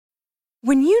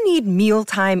When you need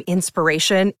mealtime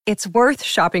inspiration, it's worth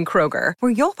shopping Kroger,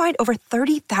 where you'll find over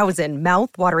 30,000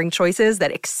 mouth-watering choices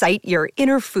that excite your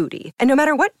inner foodie. And no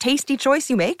matter what tasty choice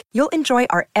you make, you'll enjoy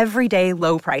our everyday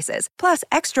low prices, plus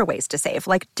extra ways to save,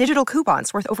 like digital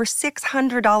coupons worth over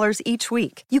 $600 each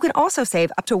week. You can also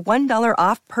save up to $1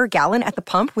 off per gallon at the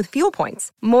pump with fuel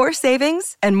points. More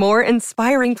savings and more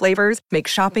inspiring flavors make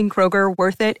shopping Kroger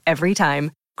worth it every time.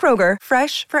 Kroger,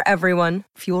 fresh for everyone.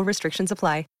 Fuel restrictions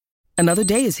apply. Another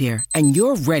day is here, and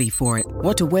you're ready for it.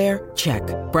 What to wear? Check.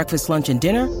 Breakfast, lunch, and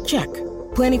dinner? Check.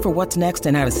 Planning for what's next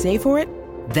and how to save for it?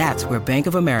 That's where Bank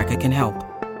of America can help.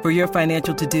 For your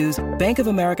financial to-dos, Bank of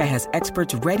America has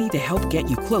experts ready to help get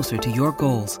you closer to your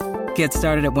goals. Get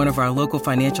started at one of our local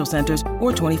financial centers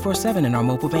or 24/7 in our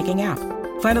mobile banking app.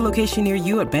 Find a location near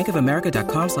you at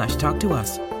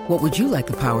bankofamerica.com/talktous. What would you like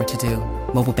the power to do?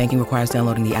 Mobile banking requires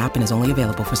downloading the app and is only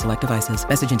available for select devices.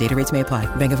 Message and data rates may apply.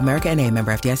 Bank of America N.A.,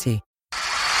 member FDIC.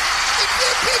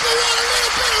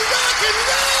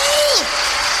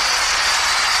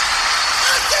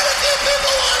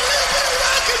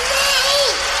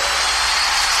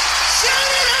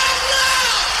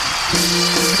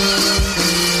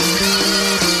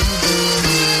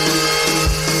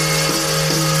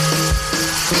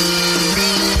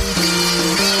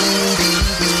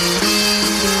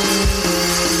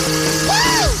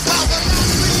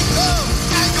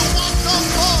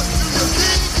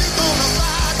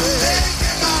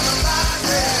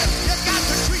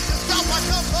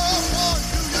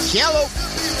 Hello.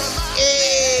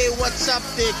 Hey, what's up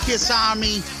there, Kiss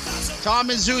Army? Tom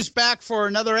and Zeus back for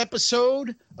another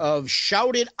episode of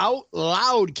Shout It Out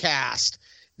Loudcast.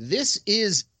 This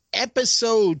is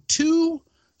episode 2,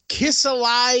 Kiss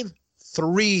Alive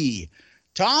 3.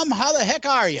 Tom, how the heck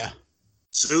are you?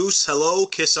 Zeus, hello,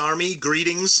 Kiss Army,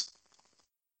 greetings.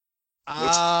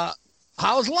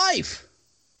 How's life?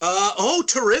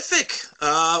 Terrific.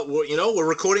 We're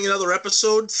recording another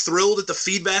episode. Thrilled at the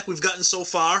feedback we've gotten so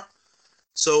far.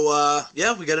 So,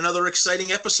 we got another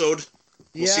exciting episode.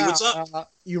 We'll see what's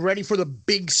up. You ready for the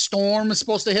big storm that's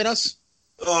supposed to hit us?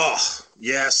 Oh,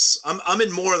 yes. I'm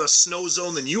in more of the snow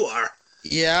zone than you are.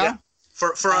 Yeah.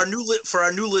 For our new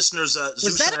listeners, was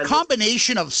Zeus that a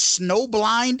combination of snow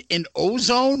blind and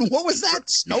ozone? What was that?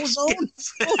 Snow zone?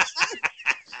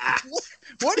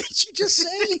 What did you just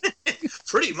say?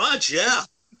 Pretty much, yeah.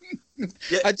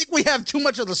 Yeah. I think we have too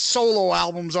much of the solo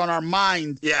albums on our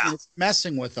mind. Yeah, and it's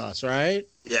messing with us, right?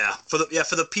 Yeah. For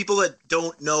the people that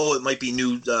don't know, it might be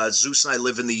new. Zeus and I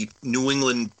live in the New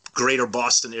England, Greater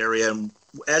Boston area, and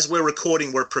as we're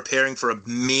recording, we're preparing for a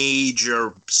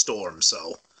major storm.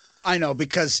 So I know,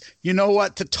 because you know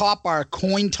what? To top our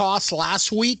coin toss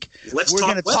last week, we're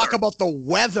going to talk about the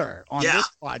weather on this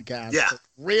podcast. Yeah,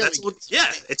 really.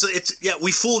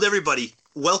 We fooled everybody.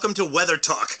 Welcome to Weather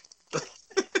Talk.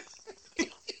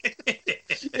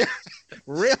 Yeah,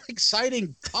 real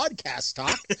exciting podcast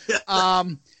talk.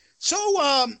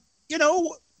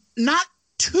 Not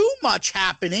too much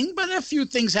happening, but a few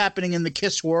things happening in the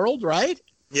Kiss world, right?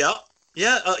 Yeah.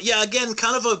 Again,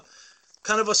 kind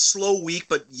of a slow week,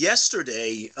 but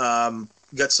yesterday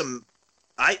got some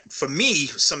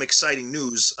exciting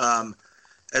news.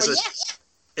 As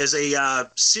a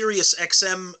Sirius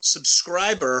XM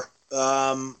subscriber,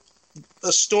 a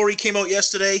story came out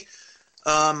yesterday.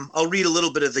 I'll read a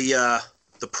little bit of the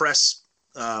press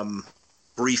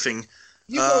briefing.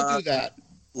 You go do that.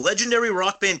 Legendary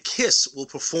rock band Kiss will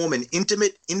perform an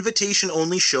intimate,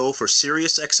 invitation-only show for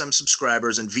Sirius XM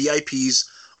subscribers and VIPs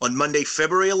on Monday,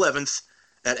 February 11th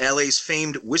at LA's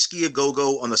famed Whiskey A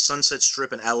Go-Go on the Sunset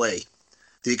Strip in LA.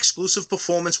 The exclusive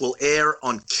performance will air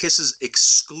on Kiss's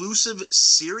exclusive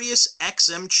Sirius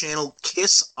XM channel,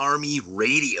 Kiss Army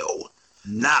Radio.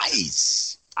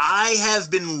 Nice. I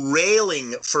have been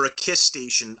railing for a Kiss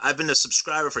station. I've been a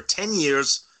subscriber for 10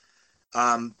 years.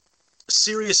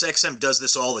 Sirius XM does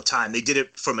this all the time. They did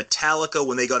it for Metallica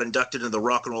when they got inducted into the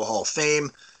Rock and Roll Hall of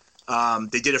Fame.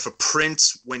 They did it for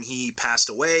Prince when he passed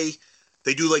away.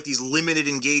 They do like these limited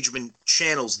engagement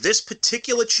channels. This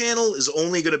particular channel is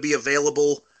only going to be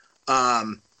available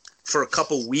for a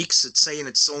couple weeks. It's saying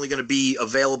it's only going to be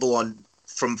available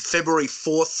from February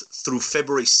 4th through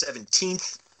February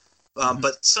 17th.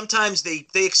 But sometimes they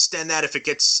extend that if it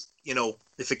gets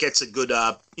a good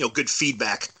good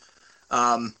feedback.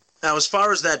 Now, as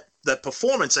far as that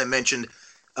performance I mentioned,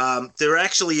 there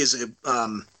actually is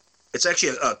it's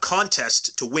actually a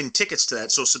contest to win tickets to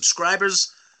that. So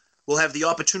subscribers will have the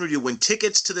opportunity to win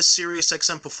tickets to the Sirius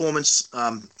XM performance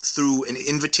through an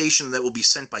invitation that will be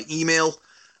sent by email.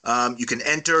 You can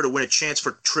enter to win a chance for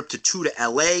a trip to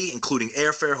LA, including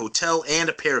airfare, hotel, and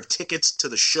a pair of tickets to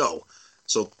the show.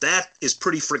 So that is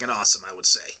pretty freaking awesome, I would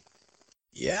say.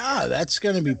 Yeah, that's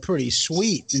going to be pretty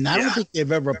sweet. And I don't think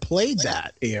they've ever played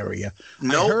that area.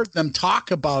 No. I heard them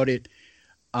talk about it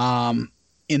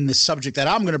in the subject that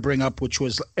I'm going to bring up, which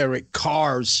was Eric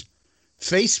Carr's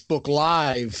Facebook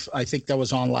Live. I think that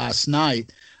was on last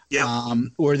night. Yeah.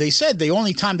 Where they said the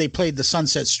only time they played the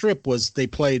Sunset Strip was they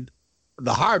played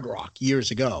the Hard Rock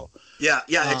years ago. Yeah.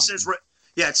 It says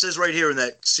right here in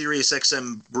that Sirius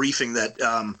XM briefing that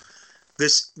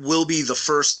this will be the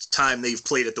first time they've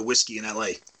played at the Whiskey in LA.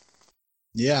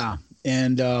 Yeah,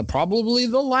 and probably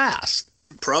the last.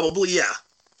 Probably, yeah.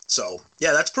 So,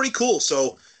 yeah, that's pretty cool.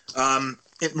 So,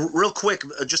 real quick,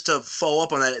 just to follow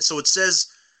up on that. So it says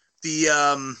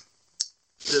it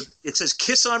says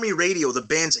Kiss Army Radio, the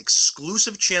band's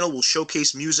exclusive channel, will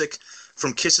showcase music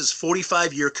from Kiss's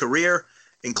 45-year career,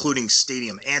 including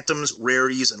stadium anthems,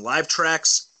 rarities, and live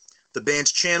tracks. The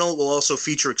band's channel will also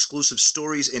feature exclusive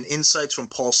stories and insights from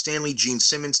Paul Stanley, Gene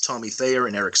Simmons, Tommy Thayer,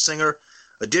 and Eric Singer.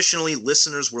 Additionally,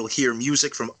 listeners will hear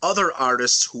music from other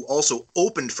artists who also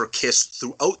opened for Kiss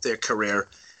throughout their career,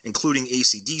 including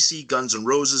AC/DC, Guns N'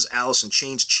 Roses, Alice in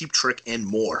Chains, Cheap Trick, and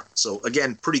more. So,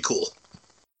 again, pretty cool.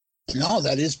 No,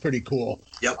 that is pretty cool.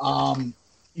 Yep.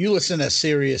 You listen to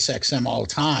Sirius XM all the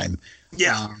time.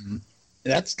 Yeah.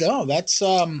 That's good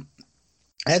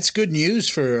news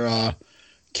for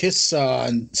Kiss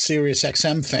and Sirius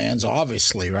XM fans,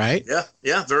 obviously, right?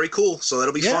 Yeah, very cool. So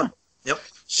that'll be fun. Yep.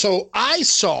 So I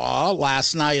saw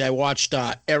last night, I watched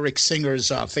Eric Singer's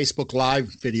Facebook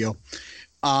Live video.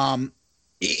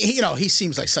 He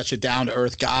seems like such a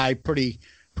down-to-earth guy, pretty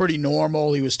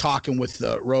normal. He was talking with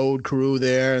the road crew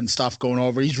there and stuff going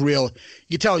over. He's real.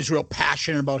 You can tell he's real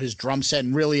passionate about his drum set,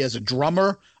 and really as a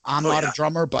drummer, I'm not a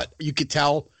drummer, but you could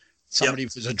tell somebody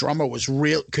who's a drummer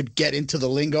could get into the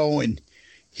lingo and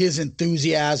his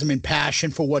enthusiasm and passion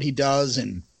for what he does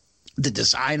and the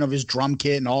design of his drum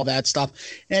kit and all that stuff.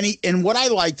 And what I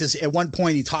liked is at one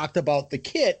point he talked about the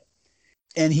kit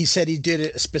and he said he did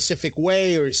it a specific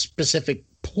way, or a specific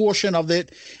portion of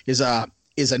it is a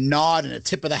nod and a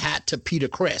tip of the hat to Peter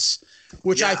Criss,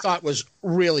 which I thought was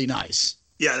really nice.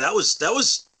 Yeah, that was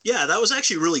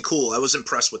actually really cool. I was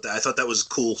impressed with that. I thought that was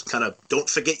cool. Kind of don't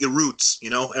forget your roots,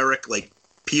 Eric, like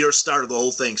Peter started the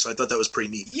whole thing, so I thought that was pretty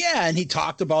neat. Yeah, and he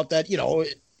talked about that,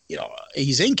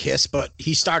 he's in Kiss, but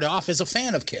he started off as a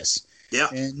fan of Kiss. Yeah.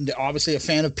 And obviously a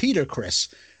fan of Peter Criss.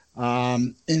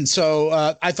 And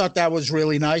so I thought that was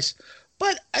really nice.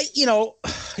 But,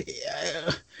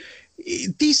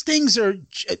 these things are,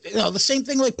 the same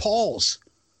thing like Paul's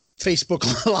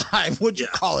Facebook Live. What'd you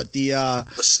call it? The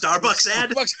Starbucks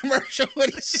ad? Starbucks commercial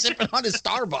when he's sipping on his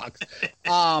Starbucks.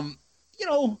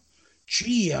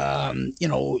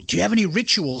 Do you have any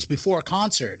rituals before a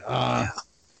concert?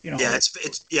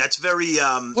 It's very.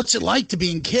 What's it like to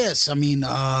be in Kiss? I mean,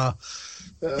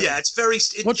 it's very.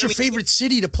 What's your favorite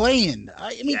city to play in?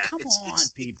 Come on,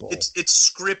 people. It's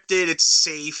scripted. It's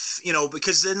safe,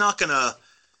 because they're not gonna.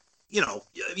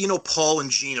 Paul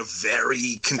and Gene are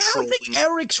very controlling. I don't think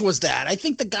Eric's was that. I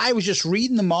think the guy was just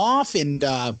reading them off, and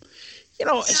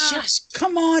it's just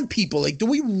come on, people. Like, do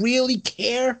we really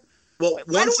care? Well,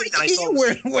 why do I care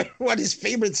what his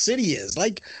favorite city is?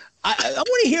 Like, I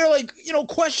want to hear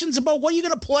questions about what are you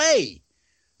going to play.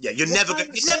 Yeah, you're never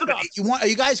going. Are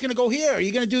you guys going to go here? Are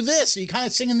you going to do this? Are you kind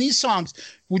of singing these songs?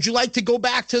 Would you like to go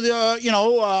back to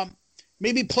the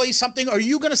maybe play something? Are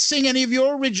you going to sing any of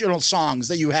your original songs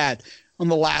that you had on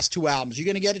the last two albums? You're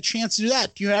going to get a chance to do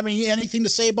that. Do you have anything to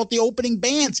say about the opening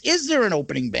bands? Is there an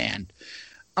opening band?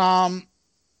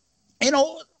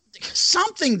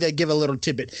 Something to give a little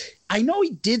tidbit. I know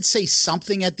he did say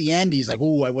something at the end. He's like,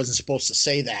 "Oh, I wasn't supposed to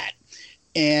say that,"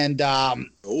 and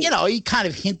he kind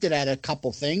of hinted at a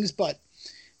couple things, but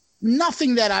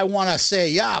nothing that I want to say.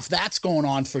 Yeah, if that's going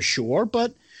on for sure,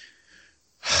 but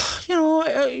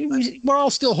we're all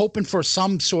still hoping for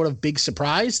some sort of big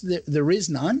surprise. There is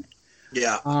none.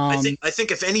 Yeah, I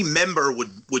think if any member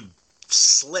would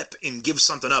slip and give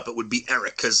something up, it would be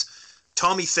Eric, because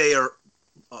Tommy Thayer.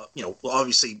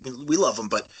 Obviously we love him,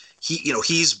 but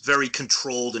he's very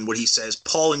controlled in what he says.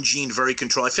 Paul and Gene very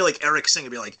controlled. I feel like Eric Singer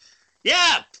would be like,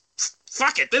 yeah,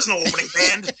 fuck it, there's no opening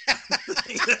band.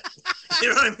 You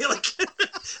know what I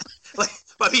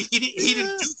mean? He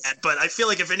didn't do that, but I feel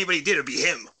like if anybody did, it'd be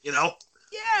him. Yeah,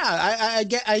 I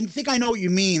think I know what you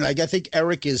mean. Like, I think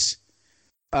Eric is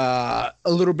a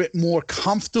little bit more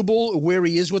comfortable where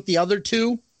he is with the other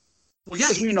two. Well,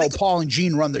 yeah, Paul and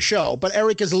Gene run the show, but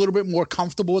Eric is a little bit more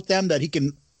comfortable with them, that he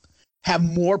can have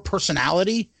more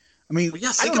personality. I mean,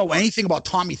 I don't know anything about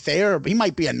Tommy Thayer, but he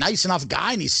might be a nice enough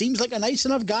guy, and he seems like a nice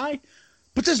enough guy.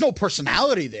 but there's no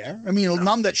personality there. I mean,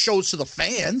 none that shows to the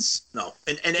fans. No,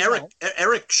 and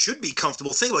Eric should be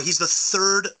comfortable. Think about it. He's the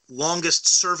third longest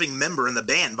serving member in the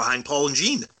band behind Paul and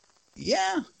Gene.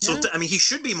 Yeah. So, I mean, he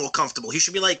should be more comfortable. He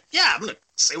should be like, yeah, I'm going to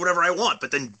say whatever I want.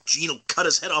 But then Gene will cut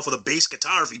his head off with a bass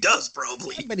guitar if he does,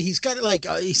 probably. Yeah, but he's got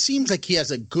he seems like he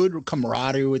has a good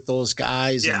camaraderie with those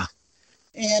guys. Yeah.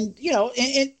 And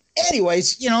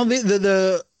anyways,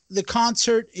 the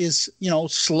concert is,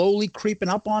 slowly creeping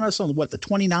up on us on the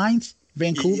 29th,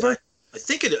 Vancouver? Yeah, I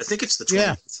think it's the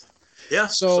 20th. Yeah.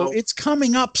 So it's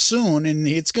coming up soon and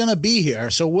it's going to be here.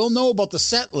 So we'll know about the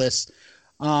set list.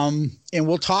 And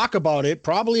we'll talk about it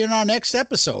probably in our next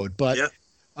episode, but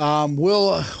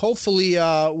we'll hopefully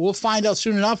we'll find out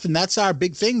soon enough. And that's our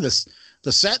big thing,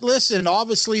 the set list and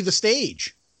obviously the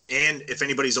stage. And if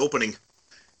anybody's opening.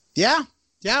 Yeah,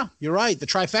 you're right. The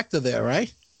trifecta there,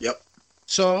 right? Yep.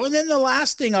 So, and then the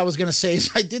last thing I was going to say is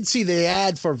I did see the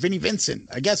ad for Vinnie Vincent.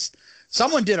 I guess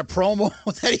someone did a promo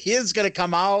that he is going to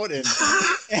come out and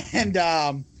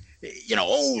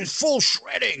full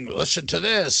shredding. Listen to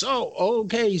this. Oh,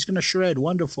 okay. He's going to shred.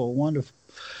 Wonderful.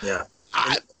 Yeah.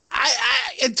 I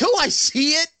until I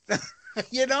see it,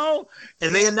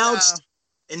 And they announced,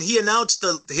 and he announced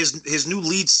his new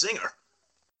lead singer.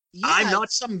 Yeah, I'm not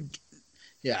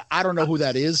Yeah, I don't know who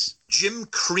that is. Jim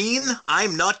Crean.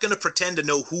 I'm not going to pretend to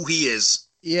know who he is.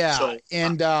 Yeah, so,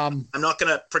 and I'm not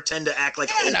going to pretend to act like.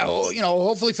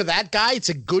 Hopefully for that guy, it's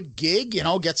a good gig.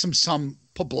 Get some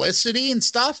publicity and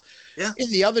stuff. Yeah. And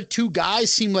the other two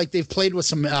guys seem like they've played with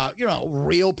some,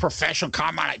 real professional.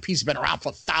 Carmine Appice's been around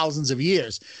for thousands of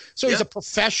years, so he's a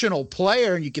professional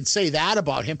player, and you can say that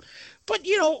about him. But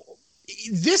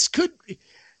this could.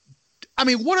 I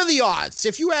mean, what are the odds?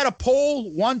 If you had a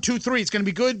poll, 1, 2, 3, it's going to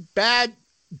be good, bad,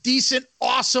 decent,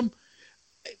 awesome.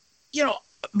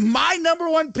 My number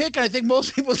one pick, and I think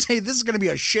most people say this is going to be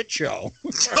a shit show.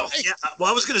 Right? Oh, yeah. Well,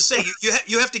 I was going to say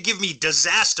you have to give me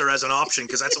disaster as an option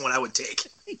because that's the one I would take.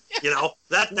 That's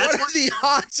what are the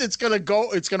odds it's going to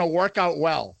go? It's going to work out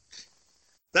well.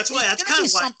 That's why. That's kind of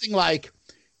something like,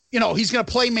 he's going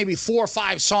to play maybe 4 or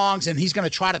 5 songs, and he's going to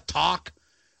try to talk.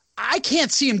 I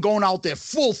can't see him going out there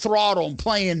full throttle and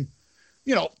playing,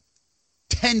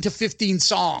 10 to 15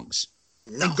 songs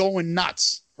and going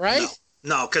nuts, right?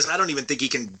 No, because I don't even think he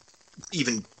can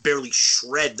even barely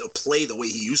shred or play the way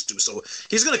he used to. So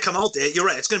he's going to come out there. You're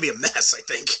right. It's going to be a mess, I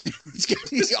think.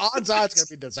 The odds are it's going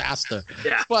to be a disaster.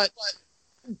 Yeah. But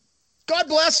God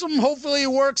bless him. Hopefully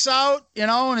it works out,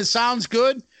 and it sounds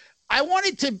good. I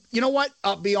wanted to,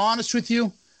 I'll be honest with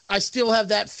you. I still have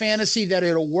that fantasy that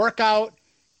it'll work out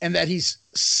and that he's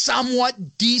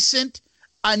somewhat decent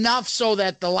enough so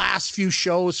that the last few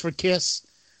shows for Kiss,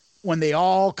 when they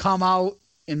all come out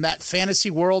in that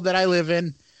fantasy world that I live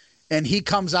in, and he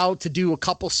comes out to do a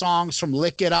couple songs from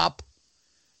Lick It Up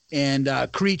and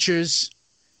Creatures,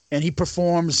 and he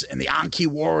performs in the Anki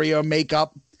Warrior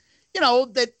makeup,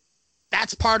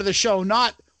 that's part of the show,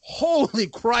 not, holy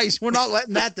Christ, we're not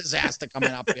letting that disaster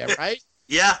coming up here, right?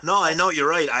 Yeah, no, I know you're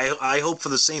right. I hope for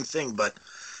the same thing, but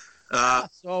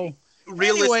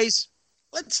anyways,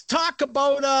 let's talk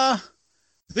about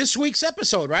this week's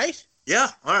episode, right? Yeah,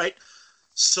 all right.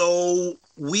 So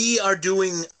we are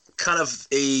doing kind of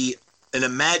an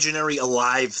imaginary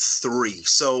Alive 3.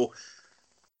 So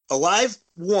Alive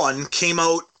 1 came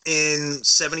out in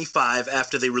 75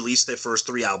 after they released their first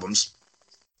 3 albums.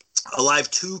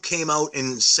 Alive 2 came out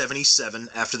in 77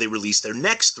 after they released their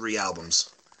next 3 albums.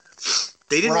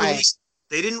 They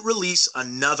didn't release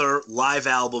another live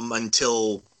album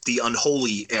until the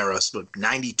Unholy era, so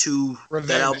 92. Revenge.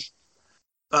 That album.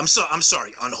 I'm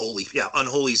sorry, Unholy. Yeah,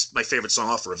 Unholy's my favorite song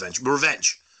off Revenge.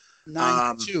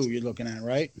 92 you're looking at,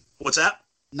 right? What's that?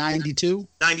 92?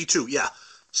 92, yeah.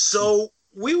 So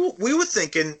we were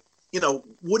thinking,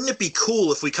 wouldn't it be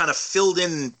cool if we kind of filled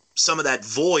in some of that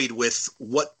void with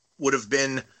what would have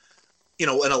been,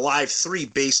 an Alive 3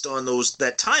 based on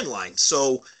that timeline.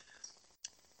 So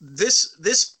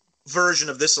this version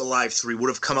of this Alive 3 would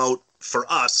have come out for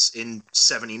us in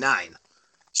 79.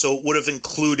 So it would have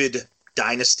included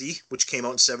Dynasty, which came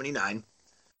out in 79,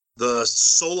 the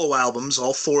solo albums,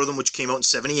 all 4 of them, which came out in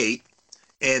 78,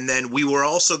 and then we were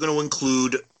also going to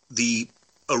include the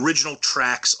original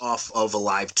tracks off of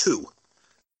Alive 2.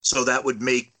 So that would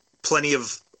make plenty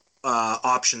of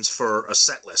options for a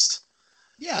set list.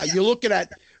 Yeah, you're looking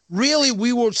at, really,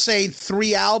 we were saying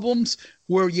 3 albums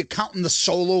where you're counting the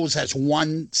solos as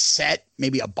one set,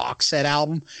 maybe a box set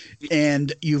album,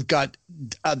 and you've got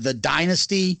the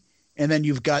Dynasty, and then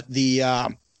you've got the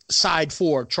side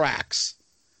 4 tracks.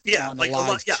 Yeah, like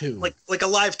Alive 2. Like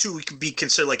Alive 2 could be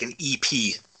considered like an EP,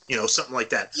 something like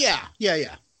that. Yeah.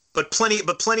 but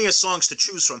plenty of songs to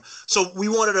choose from. So we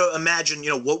wanted to imagine,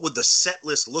 what would the set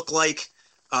list look like?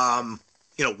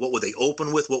 What would they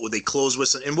open with? What would they close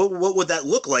with? And what would that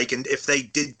look like? And if they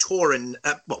did tour in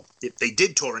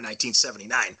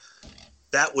 1979,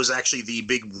 that was actually the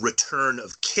big Return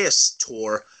of Kiss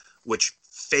tour, which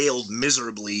failed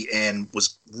miserably and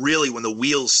was really when the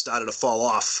wheels started to fall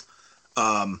off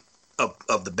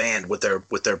of the band with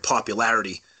their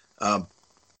popularity.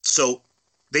 So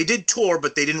they did tour,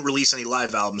 but they didn't release any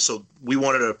live albums. So we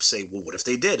wanted to say, well, what if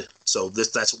they did? So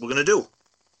that's what we're going to do.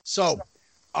 So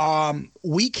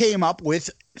we came up with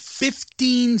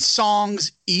 15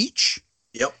 songs each.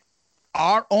 Yep.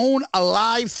 Our own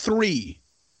Alive 3.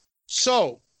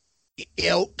 So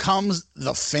out comes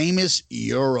the famous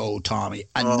Euro, Tommy.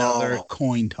 Another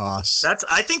coin toss.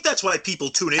 I think that's why people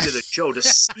tune into the show, to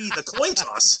see the coin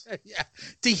toss. Yeah,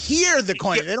 to hear the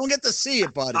coin. They don't get to see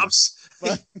it, buddy.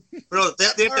 They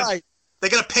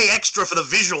got to pay extra for the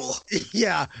visual.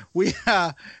 Yeah, we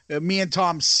me and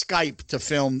Tom Skype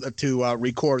to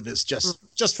record this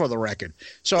just for the record.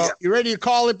 So yeah. You ready to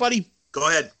call it, buddy? Go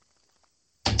ahead.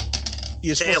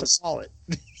 You're supposed to call it.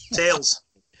 Tails.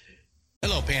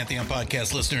 Hello, Pantheon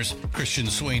podcast listeners. Christian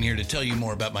Swain here to tell you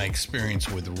more about my experience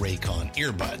with Raycon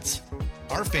earbuds.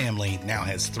 Our family now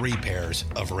has 3 pairs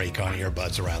of Raycon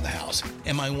earbuds around the house,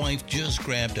 and my wife just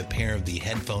grabbed a pair of the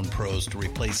Headphone Pros to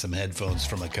replace some headphones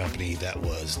from a company that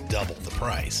was double the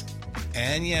price.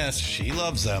 And yes, she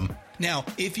loves them. Now,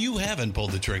 if you haven't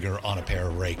pulled the trigger on a pair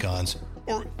of Raycons,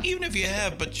 or even if you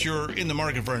have, but you're in the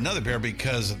market for another pair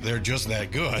because they're just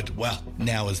that good, well,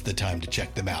 now is the time to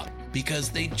check them out, because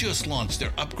they just launched their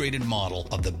upgraded model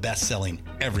of the best-selling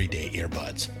everyday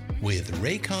earbuds. With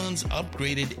Raycon's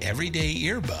upgraded everyday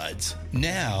earbuds,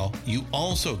 now you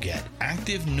also get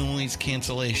active noise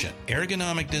cancellation,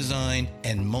 ergonomic design,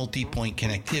 and multi-point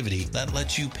connectivity that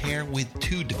lets you pair with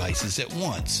 2 devices at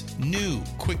once. New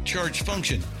quick charge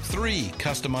function, 3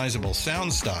 customizable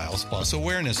sound styles, plus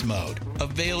awareness mode.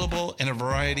 Available in a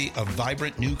variety of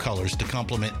vibrant new colors to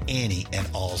complement any and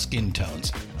all skin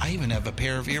tones. I even have a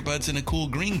pair of earbuds in a cool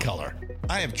green color.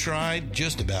 I have tried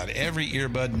just about every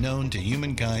earbud known to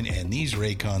humankind, and these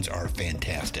Raycons are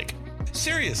fantastic.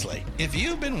 Seriously, if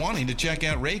you've been wanting to check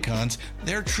out Raycons,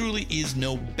 there truly is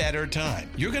no better time.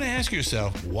 You're going to ask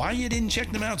yourself why you didn't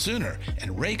check them out sooner,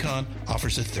 and Raycon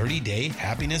offers a 30-day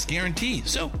happiness guarantee.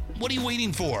 So what are you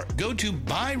waiting for? Go to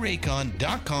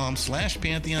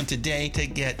buyraycon.com/Pantheon today to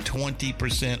get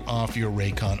 20% off your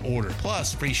Raycon order,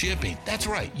 plus free shipping. That's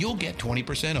right, you'll get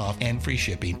 20% off and free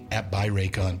shipping at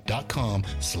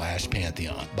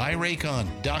buyraycon.com/Pantheon.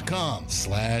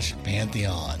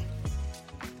 buyraycon.com/Pantheon.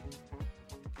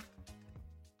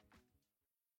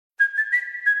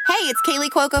 Hey, it's Kaylee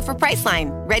Cuoco for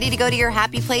Priceline. Ready to go to your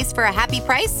happy place for a happy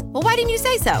price? Well, why didn't you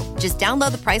say so? Just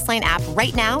download the Priceline app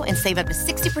right now and save up to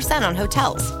 60% on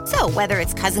hotels. So whether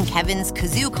it's Cousin Kevin's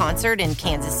Kazoo Concert in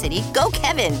Kansas City, go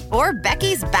Kevin, or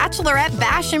Becky's Bachelorette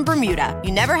Bash in Bermuda,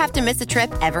 you never have to miss a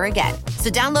trip ever again.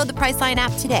 So download the Priceline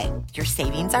app today. Your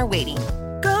savings are waiting.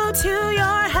 Go to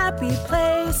your happy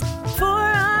place for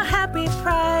a happy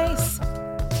price.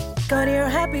 Go to your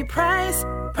happy price,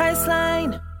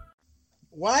 Priceline.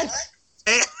 What?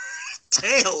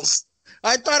 Tails.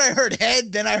 I thought I heard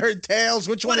head, then I heard tails.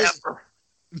 Which Whatever.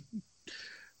 One is?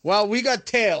 Well, we got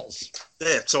tails.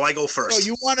 Yeah, so I go first. So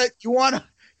you want to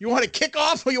kick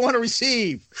off or you want to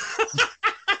receive?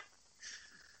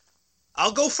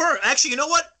 I'll go first. Actually, you know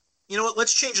what?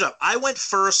 Let's change it up. I went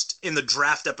first in the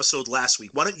draft episode last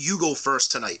week. Why don't you go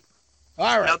first tonight?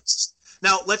 All right.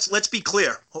 Now let's be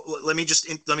clear. Let me just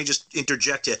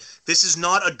interject here. This is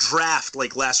not a draft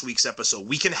like last week's episode.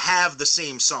 We can have the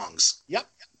same songs. Yep.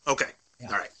 Okay.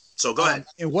 Yeah. All right. So go ahead.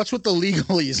 And what's with the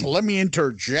legalese? Let me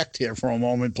interject here for a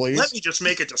moment, please. Let me just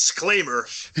make a disclaimer.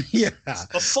 Yeah.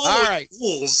 The following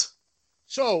rules.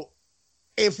 So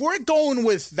if we're going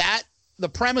with that, the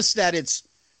premise that it's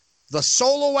the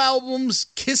solo albums,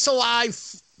 Kiss Alive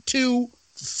 2,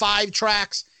 5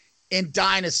 tracks, and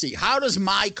Dynasty. How does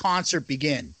my concert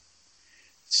begin?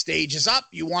 Stage is up.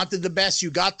 You wanted the best. You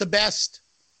got the best.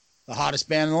 The hottest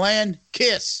band in the land,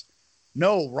 Kiss.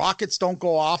 No, rockets don't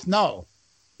go off. No.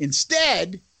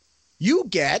 Instead, you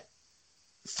get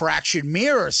Fractured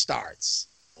Mirror starts.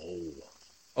 Oh.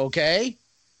 Okay?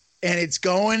 And it's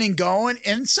going and going.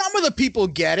 And some of the people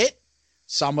get it.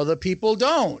 Some of the people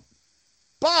don't.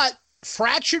 But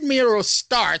Fractured Mirror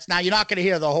starts. Now, you're not going to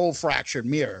hear the whole Fractured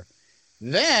Mirror.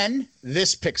 Then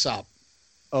this picks up,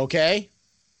 okay?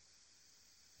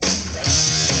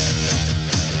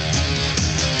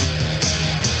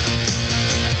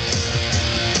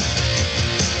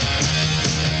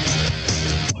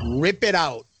 Rip It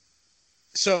Out.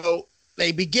 So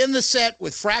they begin the set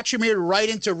with Fracture right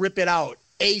into Rip It Out.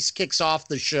 Ace kicks off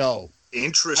the show.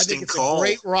 Interesting I think it's call. a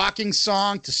great rocking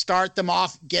song to start them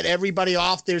off, get everybody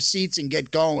off their seats and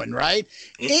get going, right?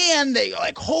 And they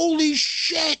like, holy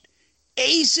shit,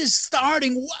 Ace is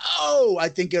starting. Whoa. I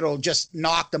think it'll just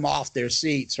knock them off their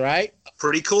seats, right?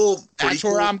 Pretty cool. That's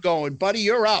where I'm going. Buddy,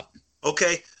 you're up.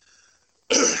 Okay.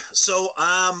 So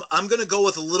I'm going to go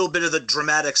with a little bit of the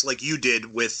dramatics like you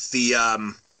did with the,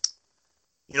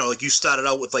 like you started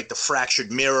out with like the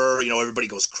fractured mirror, everybody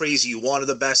goes crazy. You wanted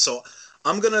the best. So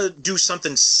I'm going to do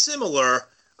something similar.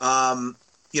 The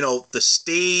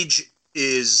stage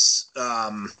is,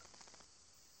 the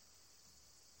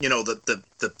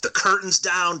curtain's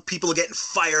down. People are getting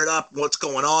fired up. What's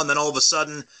going on? Then all of a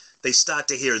sudden they start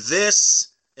to hear this,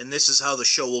 and this is how the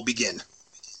show will begin.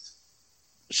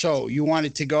 So you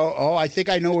wanted to go, I think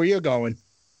I know where you're going.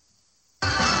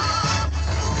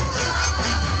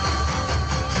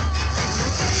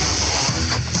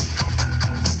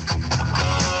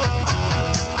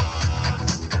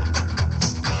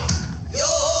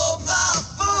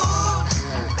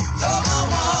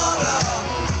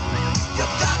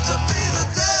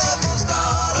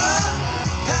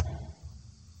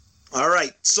 All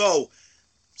right, so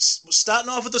starting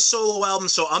off with the solo album,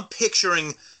 so I'm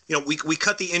picturing, we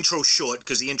cut the intro short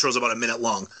because the intro is about a minute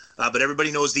long, but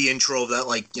everybody knows the intro of that,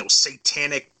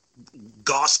 satanic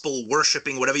gospel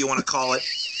worshiping, whatever you want to call it.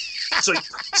 So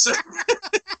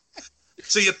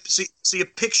you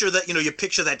picture that, you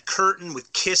picture that curtain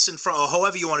with Kiss in front, or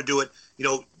however you want to do it,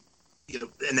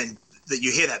 and then that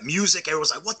you hear that music,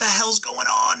 everyone's like, what the hell's going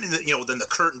on? And then the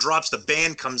curtain drops, the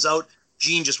band comes out.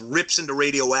 Gene just rips into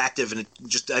Radioactive, and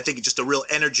I think it's just a real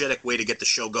energetic way to get the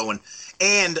show going.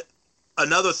 And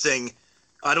another thing,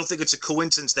 I don't think it's a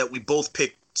coincidence that we both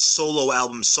picked solo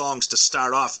album songs to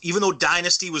start off. Even though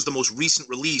Dynasty was the most recent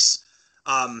release,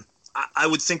 I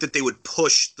would think that they would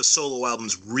push the solo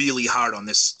albums really hard on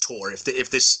this tour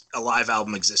if this Alive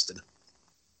album existed.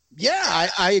 Yeah,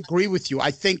 I agree with you.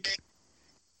 I think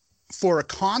for a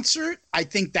concert, I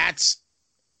think that's,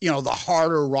 the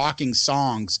harder rocking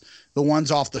songs, the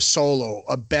ones off the solo,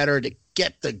 are better to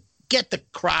get the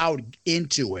crowd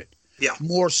into it. Yeah.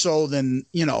 More so than,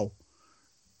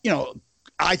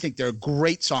 I think they're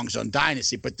great songs on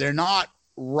Dynasty, but they're not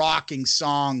rocking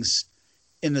songs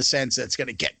in the sense that it's going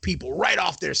to get people right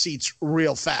off their seats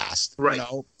real fast, right.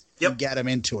 Yep. And get them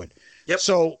into it. Yep.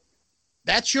 So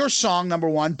that's your song, number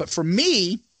one. But for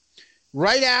me,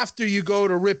 right after you go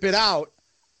to Rip It Out,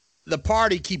 the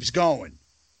party keeps going.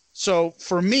 So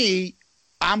for me,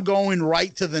 I'm going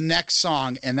right to the next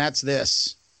song, and that's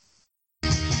this.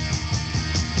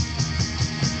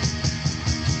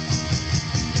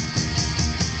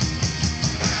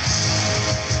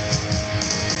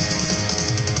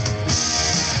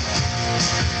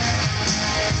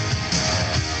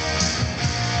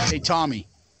 Hey, Tommy.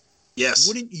 Yes.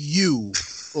 Wouldn't you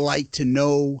like to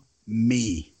know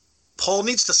me? Paul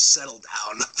needs to settle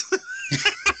down.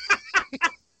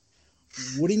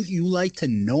 Wouldn't you like to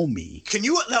know me? Can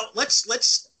you now? Let's.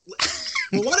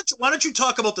 Well, why don't you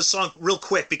talk about the song real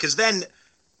quick? Because then,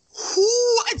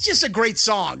 it's just a great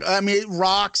song. I mean, it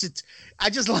rocks. I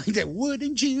just like that.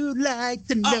 Wouldn't you like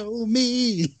to know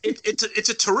me? It's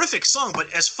a terrific song.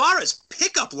 But as far as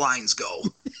pickup lines go,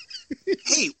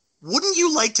 hey, wouldn't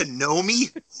you like to know me?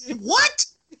 What?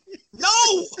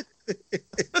 No.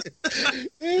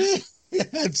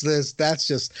 That's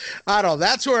just, I don't know.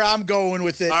 That's where I'm going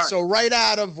with it. Right. So right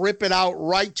out of Rip It Out,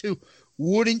 right to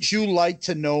Wouldn't You Like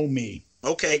to Know Me?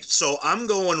 Okay, so I'm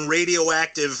going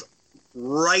Radioactive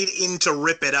right into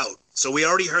Rip It Out. So we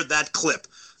already heard that clip.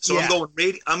 So yeah.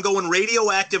 I'm going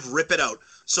Radioactive, Rip It Out.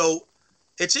 So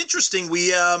it's interesting.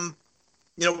 We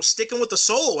sticking with the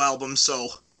solo album. So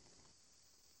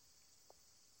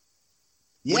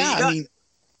yeah,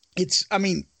 I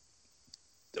mean,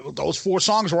 those four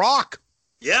songs rock.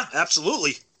 Yeah,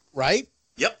 absolutely. Right?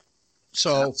 Yep.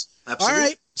 So, absolutely. All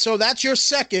right. So that's your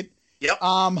second. Yep.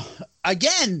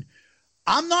 Again,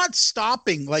 I'm not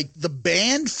stopping. Like the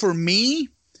band for me,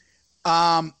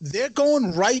 they're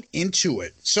going right into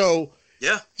it. So,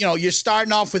 yeah, you're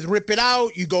starting off with Rip It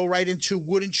Out. You go right into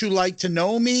Wouldn't You Like to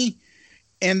Know Me?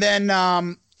 And then,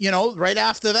 right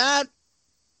after that,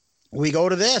 we go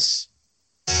to this.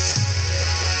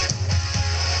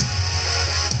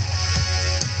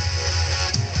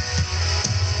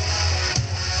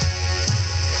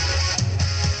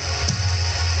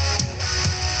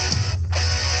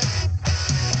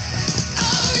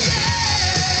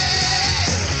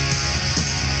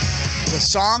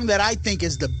 Song that I think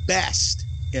is the best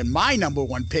in my number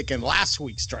one pick in last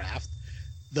week's draft,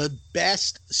 the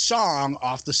best song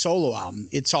off the solo album.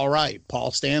 It's All Right,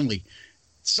 Paul Stanley.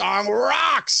 Song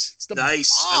rocks. It's the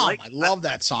nice. bomb. I love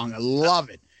that song. I love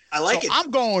it. I like it. I'm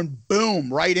going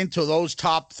boom right into those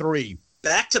top three.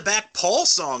 Back-to-back Paul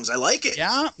songs. I like it.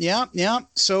 Yeah.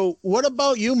 So what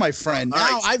about you, my friend?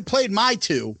 Now I've played my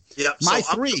two. Yeah. My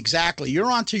three, exactly.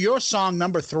 You're on to your song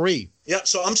number 3. Yeah,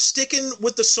 so I'm sticking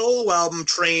with the solo album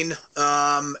train,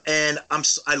 and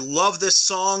I love this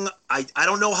song. I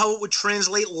don't know how it would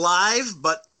translate live,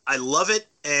 but I love it,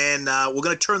 and we're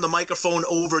going to turn the microphone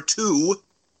over to...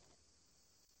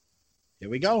 Here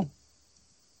we go.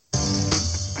 I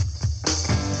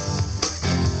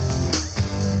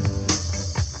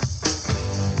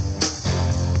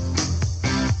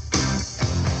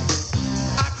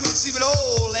couldn't sleep at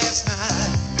all last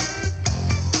night.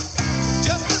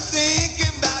 Just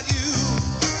thinking about you.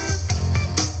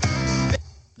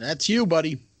 That's you,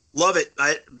 buddy. Love it.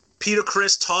 Peter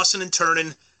Criss, tossing and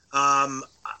turning.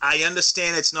 I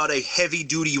understand it's not a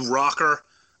heavy-duty rocker,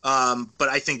 but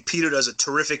I think Peter does a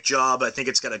terrific job. I think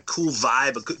it's got a cool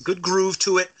vibe, a good groove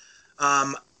to it.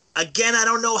 Again, I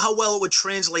don't know how well it would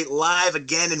translate live.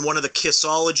 Again, in one of the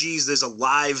Kissologies, there's a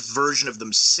live version of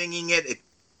them singing it. It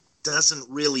doesn't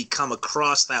really come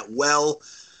across that well.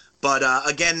 But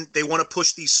again, they want to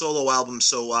push these solo albums,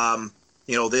 so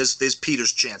there's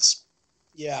Peter's chance.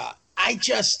 Yeah, I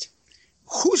just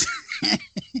who's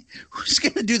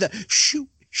gonna do that? Shoot.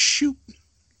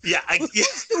 Yeah,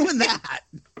 Who's doing that?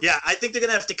 Yeah, I think they're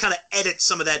gonna have to kind of edit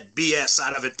some of that BS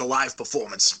out of it, the live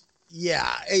performance.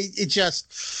 Yeah, it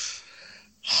just,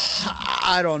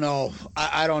 I don't know.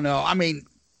 I don't know. I mean,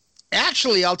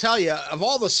 actually, I'll tell you, of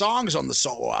all the songs on the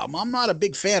solo album, I'm not a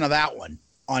big fan of that one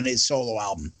on his solo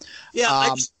album. Yeah,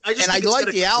 I just think like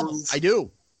the album. Groove. I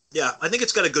do. Yeah, I think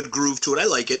it's got a good groove to it. I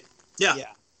like it. Yeah.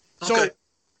 So, okay.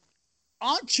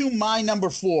 On to my number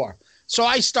 4. So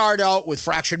I start out with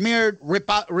Fractured Mirror,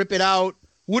 Rip It Out.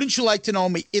 Wouldn't You Like to Know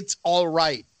Me? It's All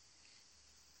Right.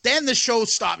 Then the show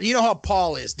stops. You know how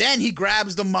Paul is. Then he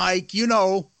grabs the mic, and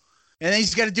then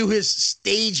he's got to do his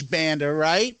stage bander,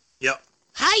 right? Yep.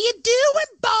 How you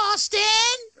doing, Boston?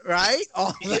 Right?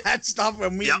 All that stuff.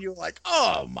 And me and you are like,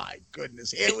 oh, my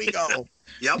goodness. Here we go.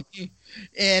 Yep.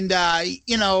 And,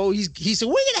 he said,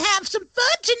 we're going to have some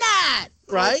fun tonight.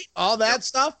 Right? All that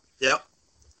stuff. Yep.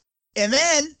 And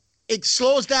then it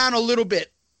slows down a little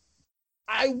bit.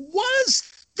 I was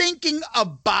thinking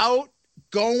about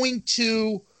going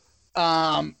to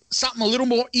something a little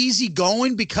more easy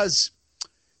going because,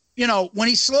 when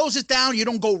he slows it down, you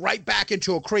don't go right back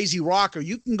into a crazy rocker.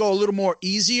 You can go a little more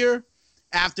easier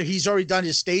after he's already done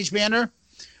his stage banner.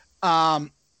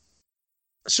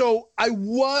 So I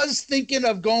was thinking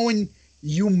of going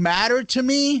You Matter to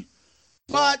Me,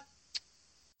 but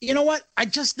you know what? I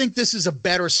just think this is a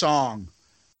better song.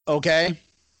 Okay?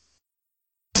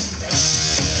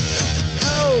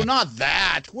 No, not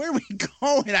that. Where are we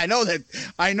going? I know that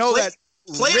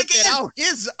Play Rip it again. It Out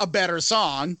is a better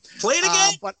song. Play it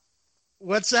again. But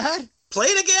what's that? Play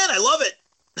it again. I love it.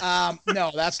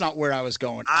 No, that's not where I was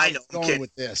going. I know. I'm going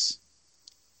with this.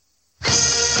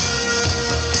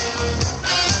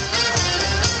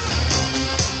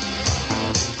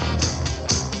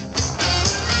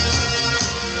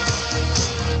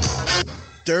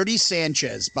 Dirty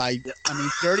Sanchez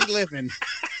Dirty Living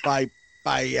by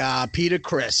Peter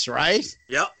Criss, right?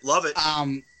 Yep, love it.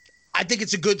 I think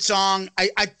it's a good song.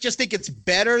 I just think it's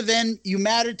better than You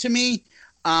Matter to Me.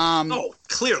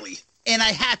 Clearly. And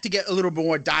I had to get a little bit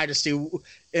more Dynasty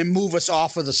and move us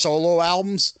off of the solo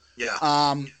albums.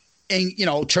 Yeah.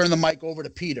 And turn the mic over to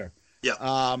Peter. Yeah.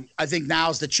 I think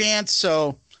now's the chance.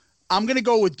 So I'm going to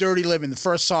go with Dirty Living, the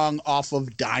first song off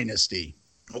of Dynasty.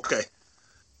 Okay.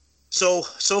 So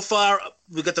far,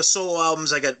 we got the solo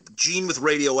albums. I got Gene with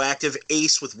Radioactive,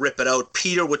 Ace with Rip It Out,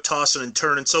 Peter with Tossin' and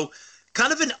Turnin'. So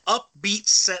kind of an upbeat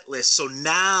set list. So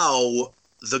now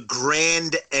the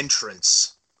grand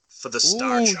entrance for the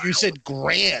Star Child. You said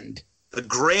grand. The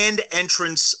grand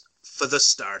entrance for the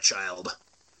Star Child.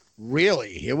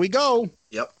 Really? Here we go.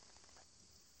 Yep.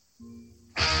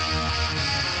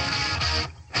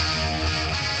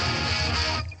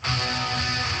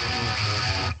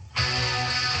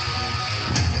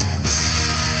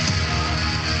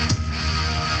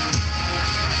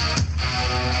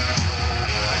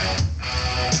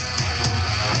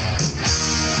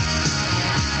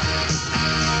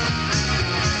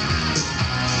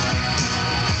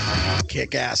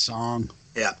 Kick-ass song.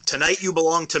 Yeah, Tonight You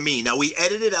Belong to Me. Now, we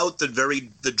edited out the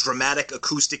dramatic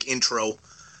acoustic intro,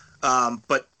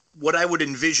 but what I would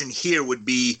envision here would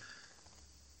be,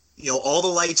 all the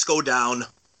lights go down,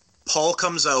 Paul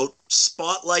comes out,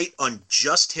 spotlight on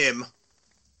just him,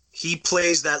 he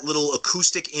plays that little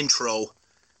acoustic intro.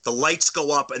 The lights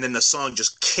go up, and then the song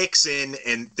just kicks in,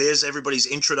 and there's everybody's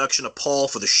introduction to Paul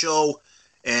for the show.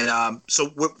 And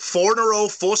so we're 4 in a row,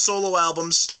 4 solo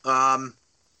albums, and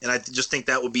I just think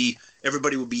that would be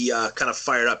everybody would be kind of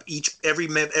fired up. Every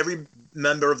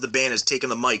member of the band has taken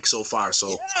the mic so far.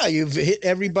 So yeah, you've hit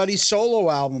everybody's solo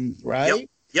album, right?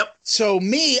 Yep. So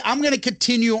I'm going to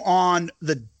continue on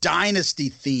the Dynasty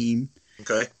theme.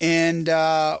 Okay. And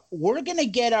we're going to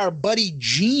get our buddy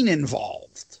Gene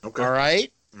involved. Okay. All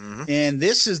right. Mm-hmm. And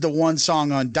this is the one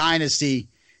song on Dynasty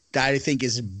that I think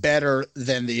is better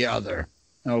than the other.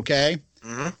 Okay.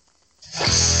 Mm-hmm.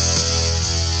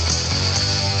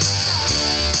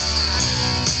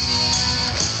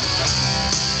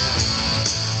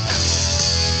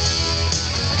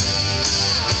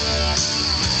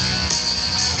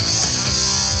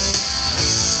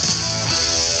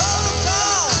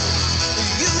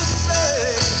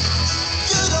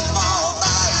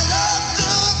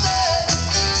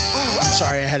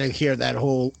 Sorry, I had to hear that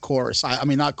whole chorus. I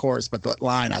mean, not chorus, but the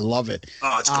line. I love it.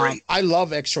 Oh, it's great. I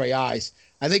love X-Ray Eyes.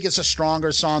 I think it's a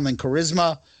stronger song than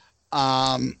Charisma.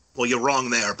 Well, you're wrong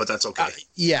there, but that's okay.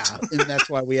 Yeah, and that's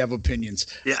why we have opinions.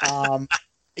 Yeah.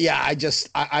 Yeah,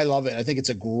 I love it. I think it's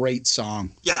a great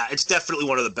song. Yeah, it's definitely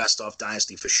one of the best off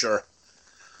Dynasty for sure.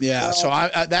 Yeah, so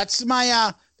that's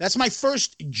my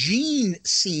first Gene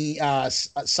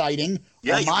sighting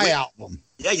on my album.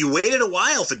 Yeah, you waited a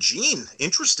while for Gene.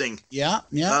 Interesting. Yeah.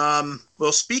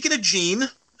 Well, speaking of Gene,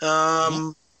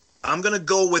 I'm going to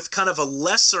go with kind of a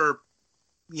lesser,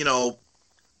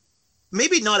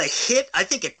 maybe not a hit. I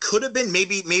think it could have been.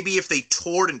 Maybe if they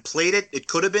toured and played it, it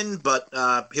could have been. But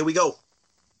here we go.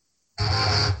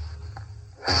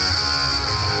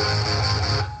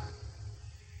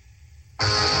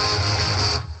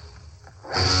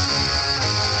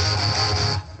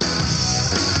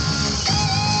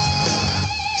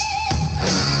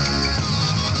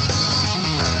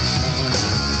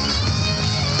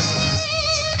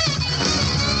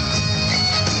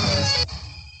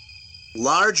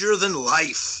 Larger Than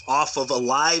Life off of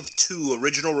Alive 2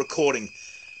 original recording.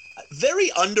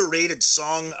 Very underrated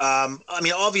song. I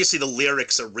mean, obviously the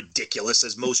lyrics are ridiculous,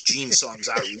 as most Gene songs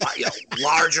are.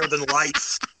 Larger than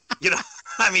life.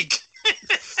 I mean,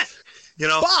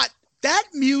 But that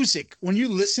music, when you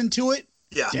listen to it,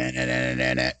 yeah,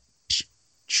 and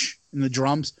the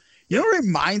drums, you know what it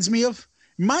reminds me of?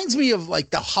 It reminds me of like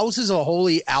the Houses of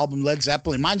Holy album, Led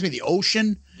Zeppelin. It reminds me of the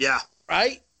ocean. Yeah.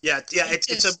 Right? Yeah.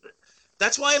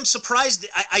 That's why I'm surprised.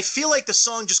 I feel like the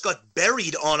song just got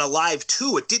buried on Alive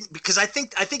 2. It didn't, because I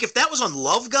think if that was on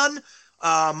Love Gun,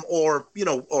 or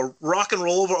Rock and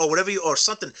Roll Over or whatever, or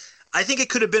something, I think it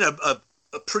could have been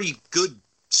a pretty good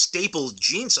staple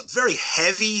Gene song. Very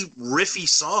heavy, riffy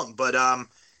song, but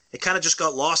it kind of just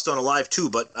got lost on Alive 2.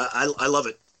 But I love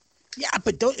it. Yeah,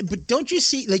 but don't you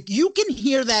see? Like, you can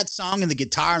hear that song and the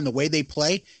guitar and the way they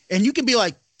play, and you can be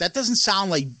like, that doesn't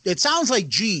sound like. It sounds like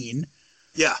Gene.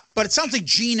 Yeah. But it sounds like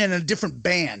Gene in a different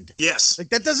band. Yes. Like,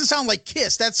 that doesn't sound like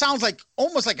Kiss. That sounds like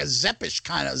almost like a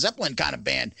Zeppelin kind of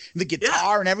band. The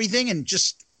guitar and everything, and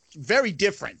just very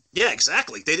different. Yeah,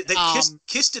 exactly.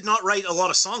 Kiss did not write a lot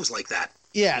of songs like that.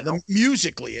 Yeah,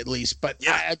 musically at least. But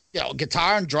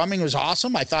guitar and drumming was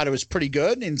awesome. I thought it was pretty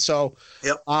good. And so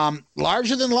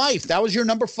Larger Than Life, that was your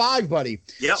number 5, buddy.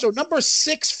 Yep. So number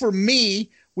 6 for me,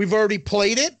 we've already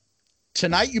played it.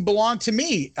 Tonight You Belong to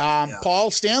Me.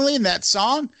 Paul Stanley in that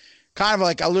song, kind of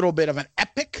like a little bit of an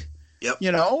epic,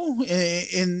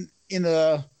 in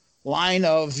the line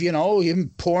of,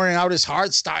 him pouring out his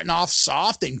heart, starting off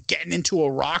soft and getting into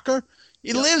a rocker.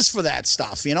 He lives for that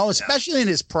stuff, especially in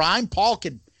his prime. Paul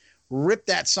could rip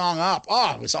that song up.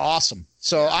 Oh, it was awesome.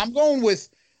 So I'm going with,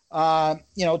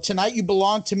 Tonight You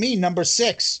Belong to Me, number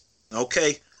 6.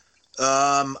 Okay.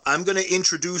 I'm going to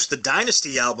introduce the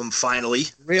Dynasty album finally.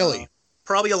 Really?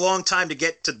 Probably a long time to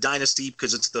get to Dynasty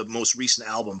because it's the most recent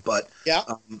album, but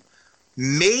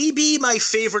maybe my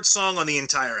favorite song on the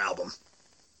entire album.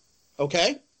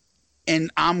 Okay.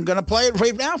 And I'm going to play it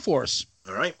right now for us.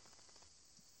 All right.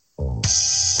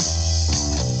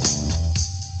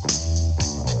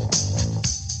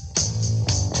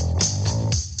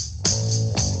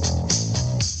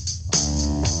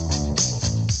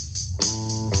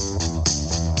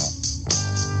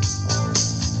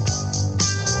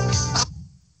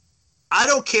 I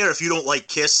don't care if you don't like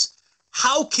Kiss.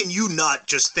 How can you not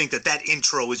just think that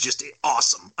intro is just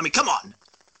awesome? I mean, come on.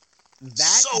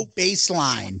 That bass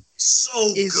line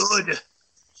is good.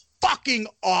 Fucking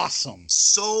awesome.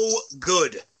 So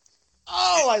good.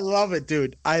 Oh, I love it,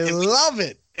 dude. I love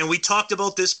it. And we talked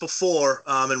about this before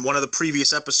in one of the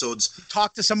previous episodes.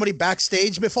 Talked to somebody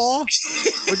backstage before?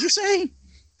 What'd you say?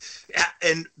 Yeah,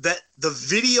 and that the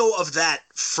video of that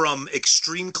from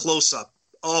extreme close-up,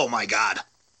 oh my God.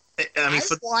 I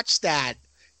watched that,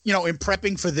 in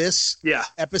prepping for this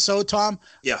episode, Tom.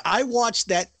 Yeah. I watched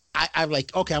that. I'm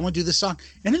like, okay, I'm going to do this song.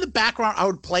 And in the background, I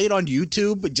would play it on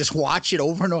YouTube and just watch it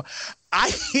over and over.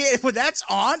 When that's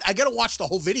on, I got to watch the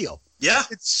whole video. Yeah.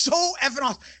 It's so effing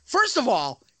awesome. First of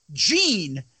all,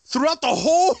 Gene, throughout the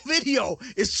whole video,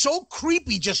 is so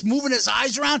creepy, just moving his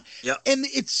eyes around. Yeah. And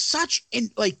it's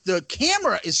the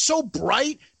camera is so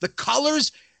bright, the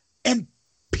colors, and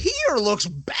Peter looks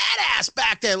badass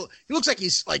back there. He looks like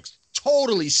he's like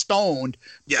totally stoned,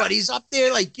 but he's up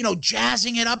there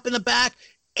jazzing it up in the back.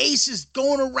 Ace is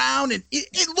going around, and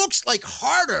it looks like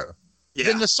harder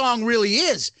than the song really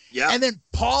is. Yeah. And then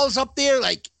Paul's up there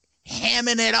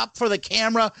hamming it up for the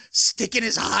camera, sticking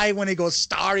his eye when he goes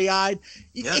starry-eyed.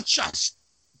 Yeah. It's just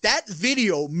that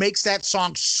video makes that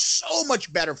song so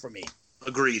much better for me.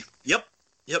 Agreed. Yep.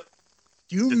 Do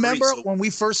you remember when we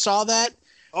first saw that?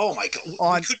 Oh my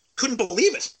God! Couldn't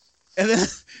believe it. And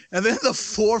then the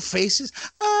four faces.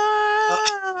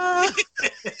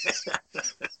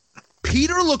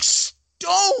 Peter looks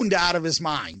stoned out of his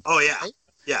mind. Oh yeah, right?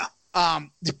 Yeah.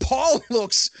 Paul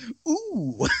looks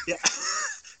ooh. Yeah.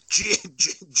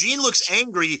 Gene looks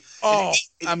angry. Oh,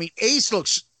 Ace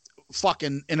looks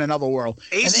fucking in another world.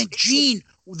 And then Gene,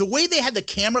 the way they had the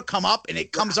camera come up and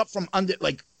it comes up from under,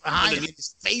 behind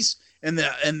his face, and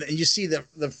you see the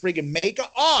friggin'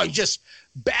 makeup. Oh, just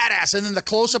badass. And then the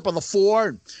close up of the four,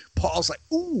 and Paul's like,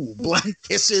 ooh, blind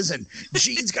kisses, and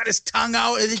Gene's got his tongue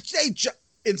out. And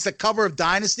it's the cover of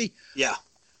Dynasty. Yeah.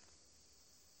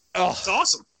 Oh, it's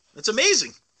awesome. It's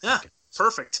amazing. Yeah,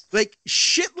 perfect.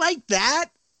 Shit like that.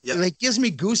 Yeah. Gives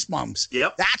me goosebumps.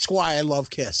 Yep. That's why I love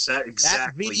Kiss.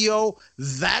 Exactly. That video,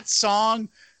 that song,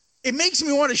 it makes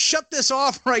me want to shut this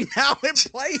off right now and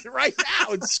play it right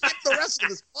now and skip the rest of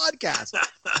this podcast.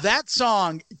 That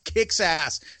song kicks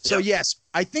ass. So, yes,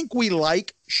 I think we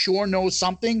like Sure Knows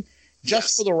Something,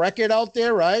 just for the record out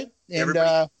there, right? And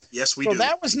yes, we do. So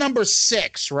that was number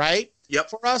 6, right?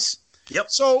 Yep. For us? Yep.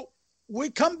 So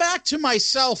we come back to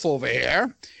myself over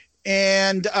here.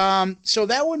 And so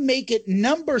that would make it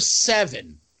number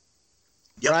 7,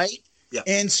 right? Yeah.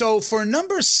 And so for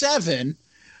number 7,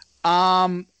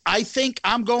 I think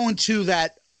I'm going to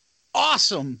that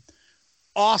awesome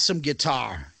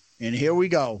guitar. And here we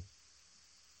go.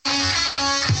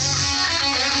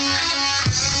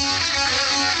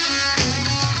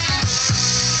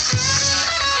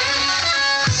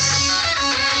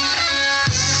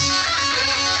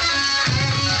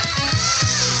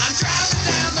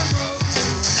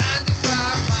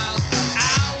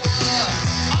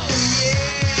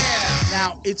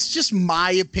 Now, it's just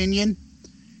my opinion.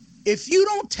 If you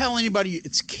don't tell anybody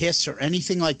it's Kiss or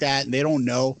anything like that and they don't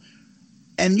know,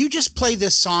 and you just play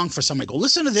this song for somebody, go,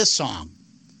 listen to this song.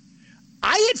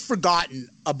 I had forgotten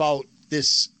about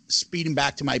this Speeding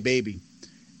Back to My Baby.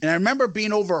 And I remember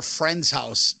being over a friend's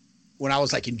house when I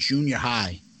was in junior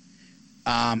high.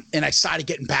 And I started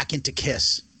getting back into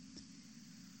Kiss.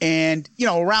 And,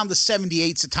 around the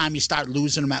 78's the time you start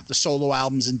losing them at the solo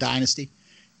albums in Dynasty.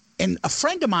 And a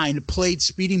friend of mine played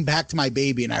Speeding Back to My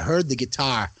Baby, and I heard the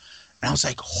guitar, and I was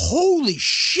like, holy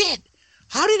shit,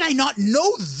 how did I not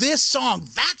know this song?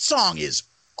 That song is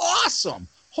awesome.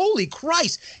 Holy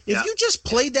Christ. If you just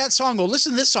played that song, go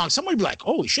listen to this song, somebody would be like,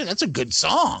 holy shit, that's a good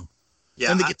song. Yeah.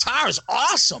 And the guitar is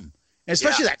awesome. And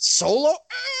especially that solo.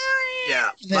 Yeah.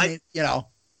 Then,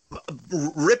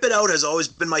 Rip It Out has always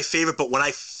been my favorite, but when I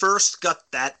first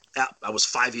got that, I was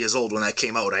 5 years old when that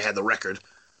came out. I had the record.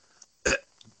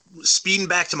 Speeding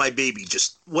Back to My Baby,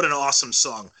 just what an awesome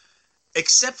song.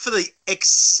 Except for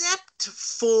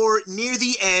near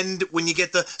the end when you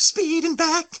get the speeding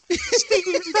back.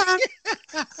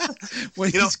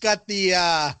 When he's got the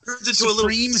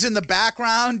Supremes in the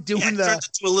background doing turns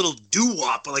into a little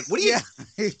doo-wop. Like, what do you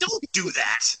don't do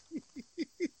that.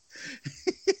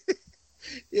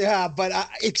 Yeah, but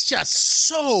it's just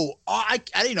so I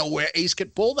didn't know where Ace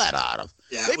could pull that out of.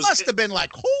 Yeah, they must have been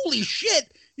like, holy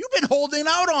shit. You've been holding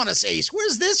out on us, Ace.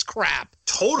 Where's this crap?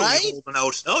 Totally holding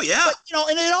out. Oh, yeah. But,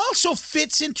 and it also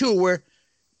fits into where,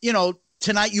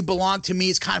 Tonight You Belong to Me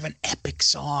is kind of an epic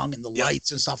song and the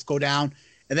lights and stuff go down.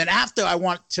 And then after I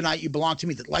Want Tonight You Belong to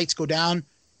Me, the lights go down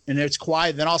and it's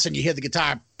quiet. And then all of a sudden you hear the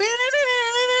guitar.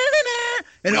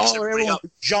 And everyone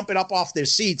jumping up off their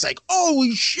seats like,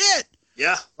 holy shit.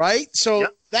 Yeah. Right? So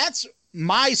that's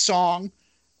my song,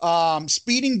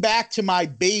 Speeding Back to My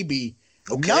Baby.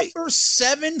 Okay. Number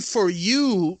 7 for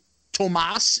you,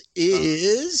 Tomas,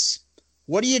 is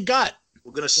What do you got?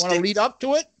 We're gonna Want to lead up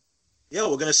to it? Yeah,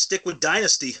 we're gonna stick with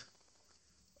Dynasty.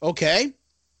 Okay.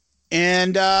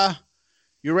 And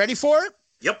you ready for it?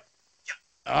 Yep.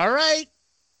 All right.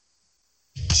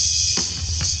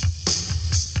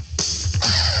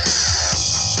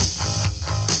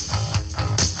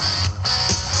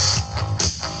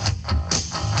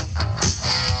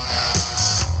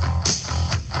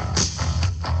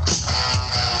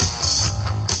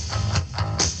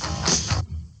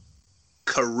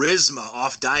 Charisma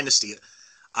off Dynasty.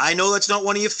 I know that's not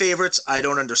one of your favorites. I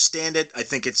don't understand it. I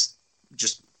think it's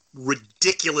just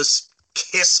ridiculous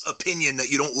Kiss opinion that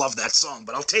you don't love that song,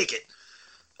 but I'll take it.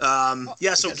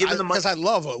 So given the because I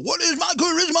love it. What is my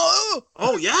charisma?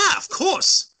 Oh yeah, of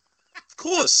course.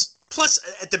 Plus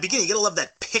at the beginning, you gotta love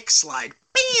that pick slide.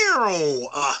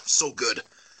 So good.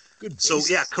 So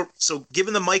yeah, so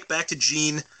giving the mic back to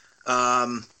Gene.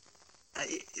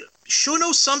 Sure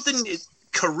knows something.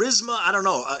 Charisma, I don't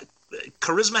know.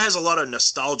 Charisma has a lot of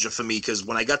nostalgia for me because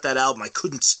when I got that album, I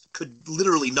could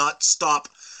literally not stop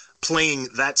playing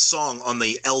that song on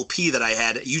the LP that I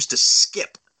had. It used to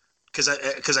skip because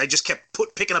I just kept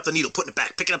picking up the needle, putting it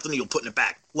back, picking up the needle, putting it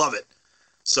back. Love it.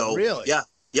 So really, yeah,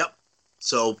 yep.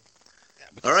 So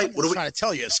all right, what are we trying to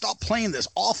tell you? Stop playing this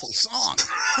awful song.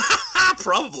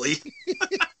 Probably.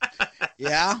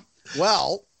 Yeah.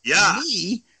 Well, yeah.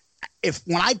 Me,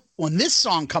 when this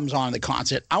song comes on in the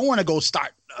concert, I want to go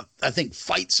start. I think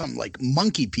fight some like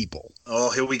monkey people.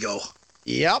 Oh, here we go.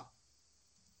 Yep.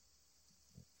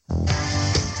 The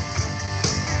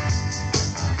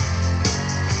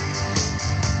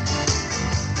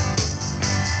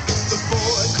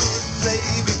boy could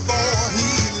play before he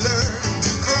learned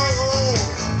to grow.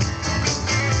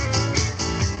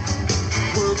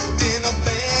 Worked in a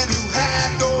band who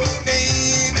had no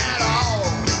name at all.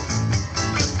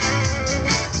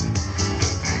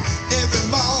 Every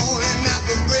morning at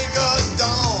the break of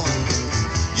dawn,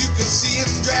 you could see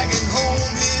him dragging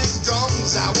home his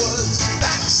drums. I was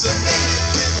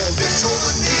vaccinated with this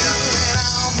whole needle and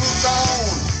I moved on,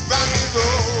 rock and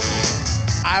roll.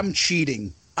 I'm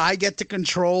cheating. I get to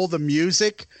control the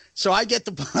music, so I get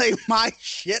to play my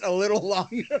shit a little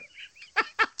longer.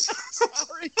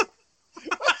 Sorry.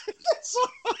 That's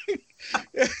fine.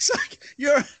 It's like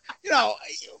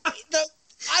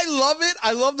I love it.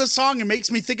 I love the song. It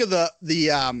makes me think of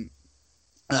the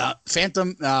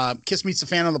Phantom Kiss Meets the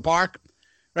Phantom of the Park.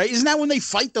 Right? Isn't that when they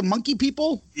fight the monkey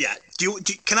people? Yeah.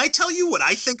 Can I tell you what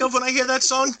I think of when I hear that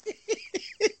song?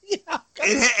 Yeah.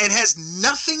 It has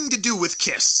nothing to do with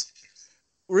Kiss.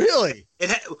 Really?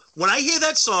 When I hear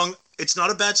that song, it's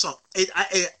not a bad song. It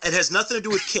has nothing to do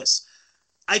with Kiss.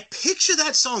 I picture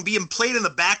that song being played in the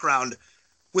background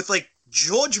with like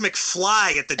George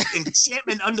McFly at the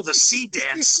Enchantment Under the Sea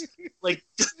dance. Like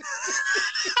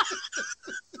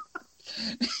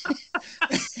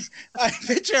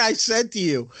I said to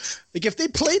you, like if they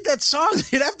played that song,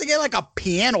 they'd have to get like a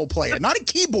piano player, not a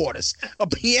keyboardist, a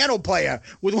piano player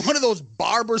with one of those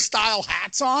barber style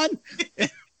hats on.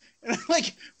 And I'm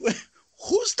like,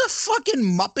 who's the fucking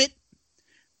Muppet?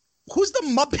 Who's the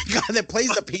Muppet guy that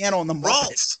plays the piano on the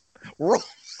Muppets? Rolf.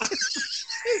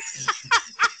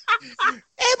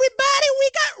 Everybody, we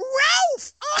got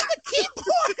Ralph on the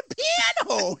keyboard and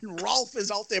piano. And Ralph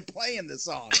is out there playing the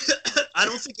song. I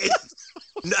don't think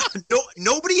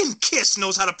nobody in Kiss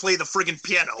knows how to play the friggin'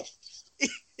 piano.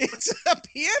 It's a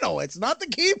piano. It's not the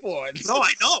keyboard. No,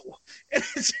 I know.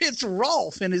 It's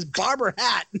Rolf in his barber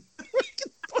hat.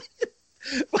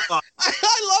 I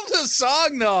love the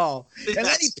song though, and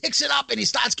then he picks it up and he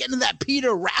starts getting that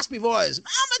Peter raspy voice.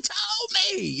 Mama told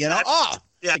me, yeah,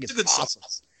 it's a good awesome.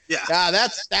 song. Yeah,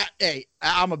 that's that. Hey,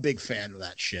 I'm a big fan of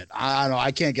that shit. I don't know.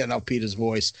 I can't get enough Peter's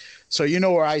voice, so you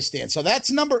know where I stand. So that's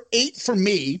number 8 for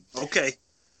me. Okay.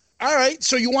 All right.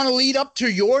 So you want to lead up to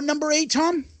your number 8,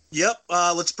 Tom? Yep.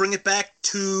 Let's bring it back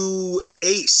to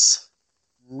Ace.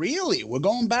 Really? We're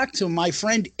going back to my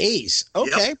friend Ace.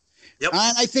 Okay. Yep.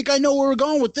 And I think I know where we're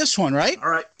going with this one, right? All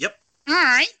right. Yep. All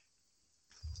right.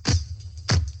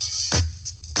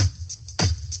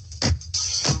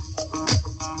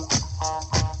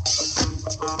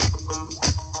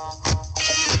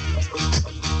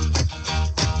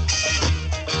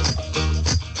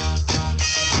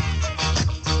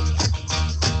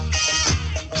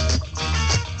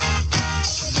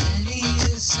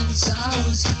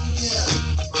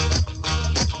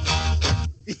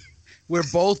 We're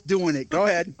both doing it. Go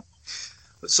ahead.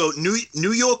 So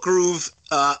New York Groove,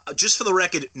 just for the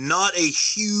record, not a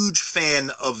huge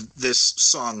fan of this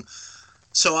song.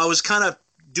 So I was kind of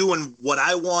doing what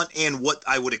I want and what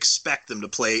I would expect them to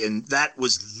play, and that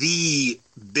was the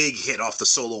big hit off the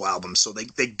solo album. So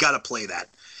they got to play that.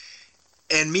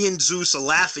 and me and Zeus are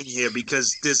laughing here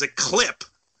because there's a clip.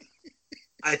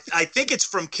 I think it's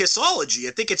from Kissology.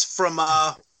 I think it's from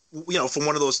from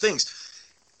one of those things.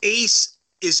 Ace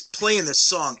is playing this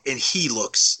song, and he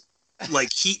looks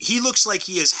like he looks like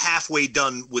he is halfway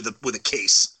done with a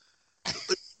case.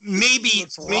 Maybe,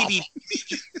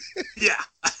 yeah.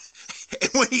 And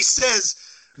when he says,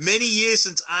 "Many years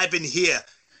since I've been here,"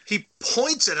 he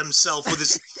points at himself with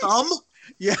his thumb.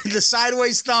 Yeah, the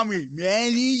sideways thumb.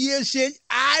 Many years since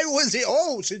I was here.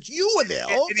 Oh, since you were there.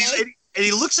 And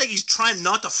he looks like he's trying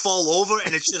not to fall over,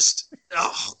 and it's just,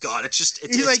 oh God,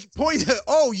 he's like point.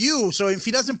 Oh, you. So if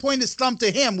he doesn't point his thumb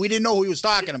to him, we didn't know who he was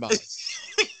talking about.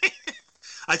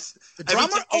 The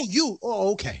drummer. You.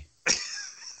 Oh, okay.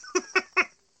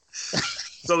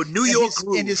 So New York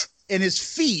Groove. And his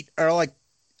feet are like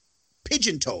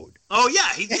pigeon-toed. Oh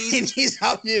yeah, he's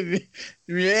out there.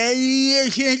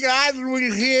 He's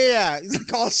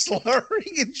like all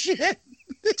slurring and shit.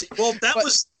 Well,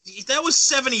 that was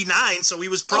 79, so he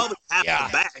was probably half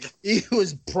the bag. He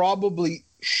was probably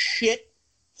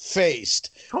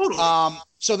shit-faced. Totally.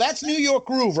 So that's New York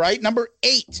Groove, right? Number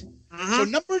 8. Mm-hmm. So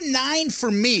number 9 for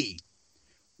me,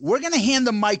 we're going to hand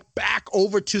the mic back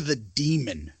over to the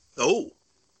Demon. Oh.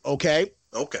 Okay?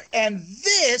 Okay. And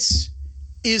this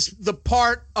is the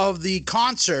part of the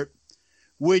concert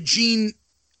where Gene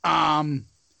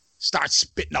starts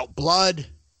spitting out blood,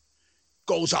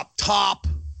 goes up top,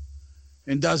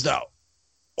 and does the,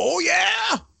 oh,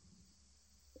 yeah.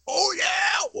 Oh,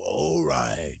 yeah. All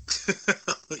right.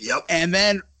 Yep. And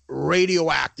then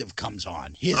Radioactive comes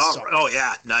on. Oh,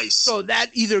 yeah. Nice. So that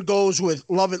either goes with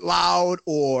Love It Loud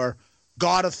or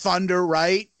God of Thunder,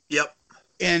 right? Yep.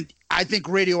 And I think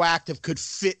Radioactive could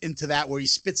fit into that where he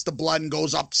spits the blood and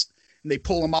goes up and they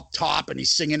pull him up top and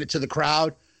he's singing it to the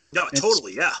crowd. No,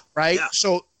 totally. Yeah. Right. Yeah.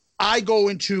 So I go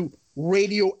into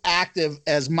Radioactive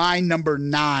as my number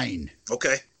 9.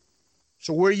 Okay.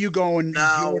 So where are you going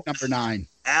now, your number 9?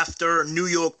 After New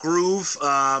York Groove,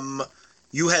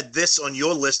 you had this on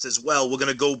your list as well. We're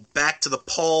going to go back to the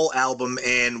Paul album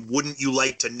and Wouldn't You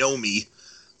Like to Know Me?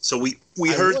 So we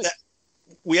heard that.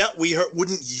 We heard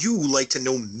Wouldn't You Like to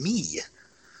Know Me?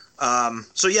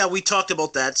 So yeah, we talked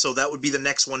about that. So that would be the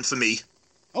next one for me.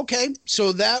 Okay.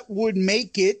 So that would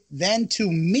make it then to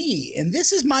me. And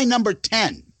this is my number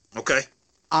 10. Okay.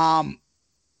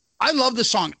 I love the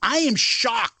song. I am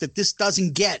shocked that this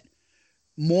doesn't get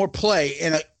more play.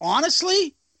 And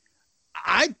honestly,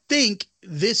 I think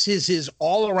this is his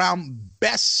all-around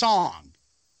best song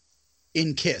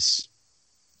in Kiss.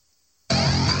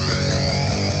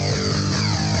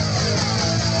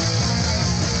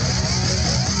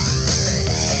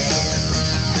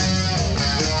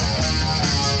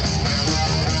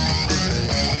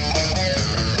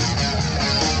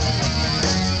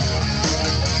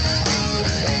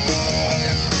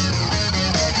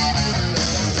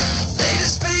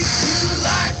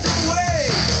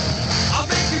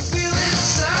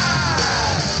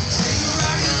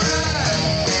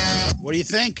 What do you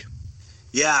think?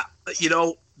 Yeah,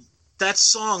 that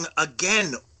song,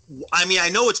 again, I mean, I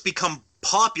know it's become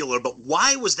popular, but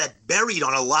why was that buried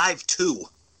on Alive 2?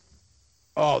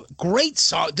 Oh, great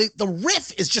song. The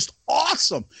riff is just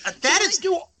awesome.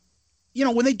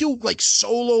 When they do like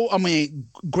solo,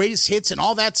 greatest hits and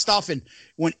all that stuff, and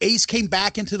when Ace came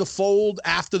back into the fold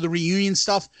after the reunion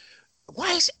stuff,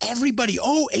 why is everybody,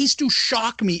 Ace do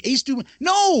Shock Me, Ace do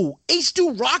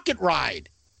Rocket Ride.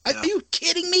 Yeah. Are you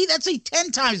kidding me? That's a 10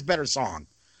 times better song.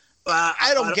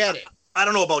 I don't get it. I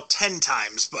don't know about 10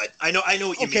 times, but I know what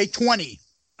you mean. Okay, 20.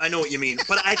 I know what you mean,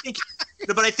 but I think,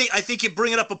 I think you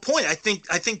bring it up a point. I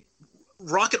think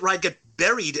Rocket Ride got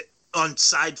buried on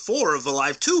side 4 of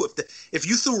Alive 2. If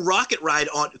you threw Rocket Ride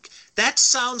on, that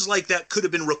sounds like that could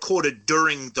have been recorded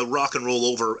during the Rock and Roll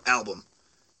Over album,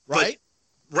 right?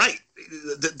 But, right.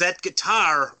 That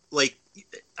guitar, like.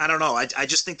 I don't know. I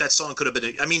just think that song could have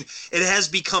been. I mean, it has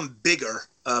become bigger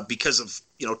because of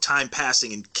time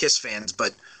passing and Kiss fans,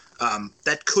 but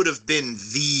that could have been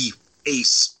the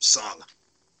Ace song.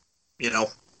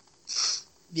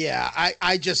 Yeah,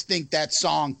 I just think that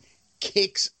song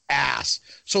kicks ass.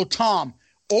 So Tom,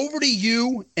 over to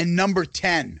you and number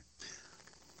 10.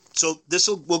 So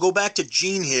we'll go back to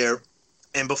Gene here,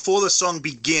 and before the song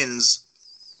begins.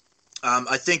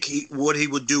 I think what he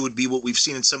would do would be what we've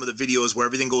seen in some of the videos where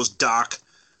everything goes dark.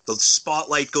 The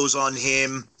spotlight goes on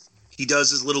him. He does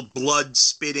his little blood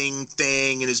spitting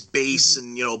thing and his bass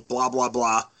and, blah, blah,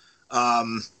 blah.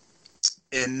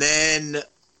 And then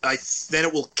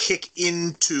it will kick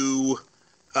into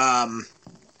why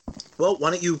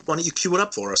don't you cue it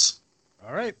up for us?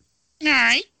 All right. All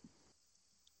right.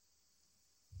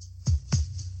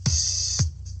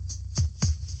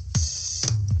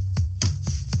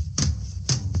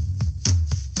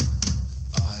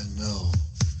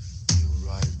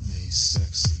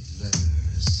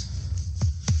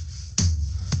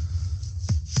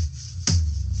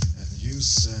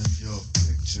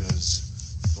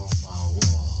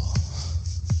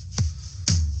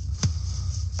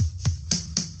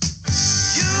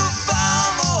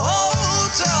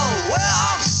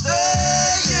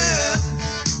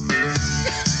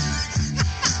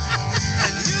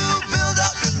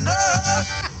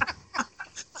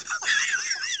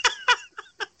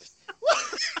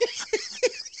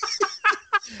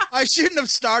 I shouldn't have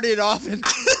started off and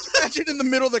imagine in the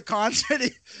middle of the concert.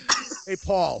 Hey,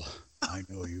 Paul, I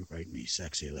know you write me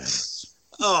sexy letters.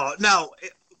 Oh, now,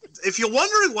 if you're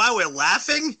wondering why we're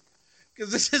laughing,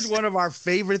 because this is one of our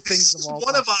favorite things of all time.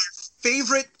 One of our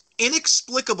favorite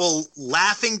inexplicable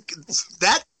laughing.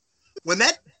 That when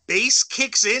that bass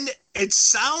kicks in, it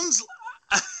sounds.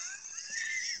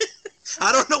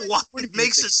 I don't know why it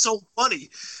makes it so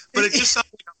funny, but it just sounds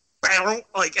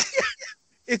like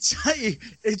it's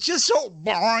just so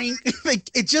boring. Like,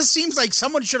 it just seems like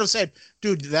someone should have said,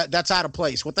 "Dude, that's out of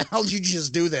place. What the hell did you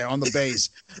just do there on the bass?"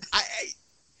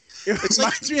 It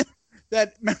reminds me of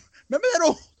that. Remember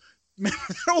that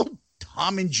old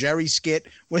Tom and Jerry skit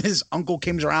when his uncle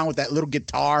came around with that little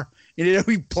guitar and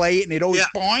he'd play it and he'd always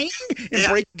boing and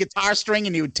break the guitar string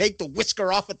and he would take the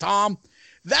whisker off of Tom.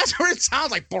 That's what it sounds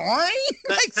like. Boing,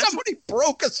 like somebody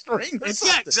broke a string or something.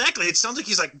 Yeah, exactly. It sounds like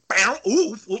he's like,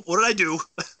 "Ooh, what did I do?"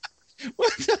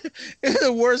 It's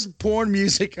the worst porn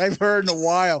music I've heard in a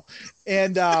while,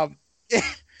 and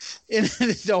in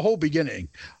the whole beginning,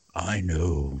 I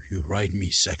know you write me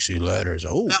sexy letters.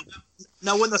 Oh.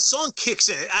 Now, when the song kicks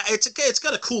in, it's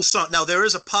got a cool song. Now, there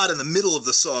is a part in the middle of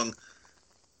the song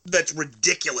that's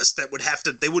ridiculous.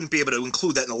 They wouldn't be able to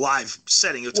include that in a live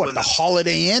setting. It's what, the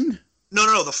Holiday Inn?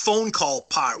 No, the phone call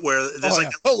part where there's a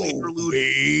hello, interlude.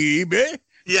 Baby.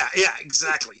 Yeah,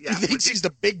 exactly. Yeah, he thinks he's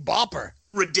the Big Bopper.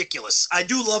 Ridiculous. I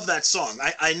do love that song.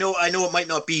 I know it might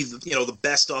not be the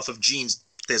best off of Jeans.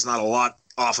 There's not a lot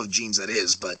off of Jeans that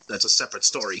is, but that's a separate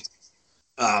story.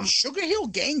 Sugar Hill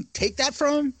Gang take that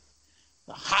from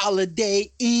the Holiday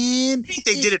Inn. I think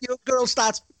they did it. Your girl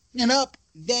starts up,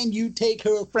 then you take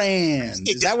her friends.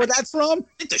 Is that where that's from? I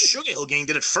think the Sugar Hill Gang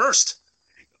did it first.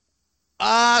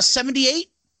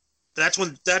 78. That's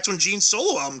when Gene's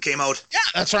solo album came out. Yeah,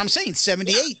 that's what I'm saying.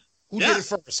 78. Yeah. Who did it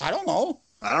first? I don't know.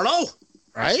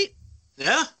 Right?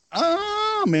 Yeah.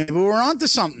 Maybe we're onto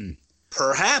something.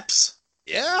 Perhaps.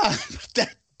 Yeah,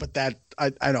 but that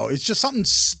I know it's just something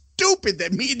stupid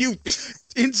that me and you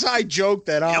inside joke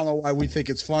that I don't know why we think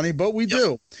it's funny, but we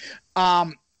do.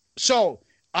 So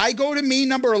I go to me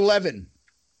number 11.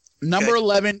 Number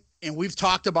 11, and we've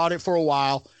talked about it for a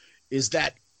while, is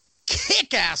that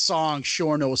kick-ass song,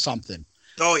 Sure Knows Something.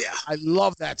 Oh, yeah. I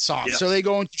love that song. Yep. So they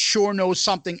go into Sure Knows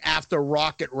Something after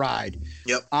Rocket Ride.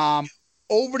 Yep.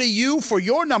 Over to you for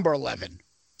your number 11.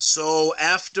 So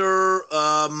after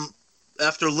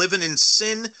Living in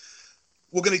Sin,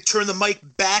 we're going to turn the mic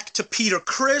back to Peter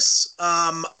Criss.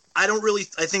 I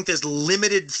think there's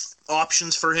limited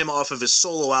options for him off of his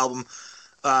solo album.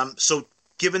 So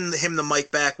giving him the mic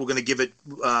back, we're going to give it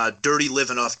Dirty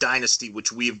Living off Dynasty,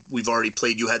 which we've already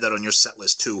played. You had that on your set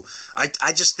list too. I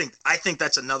think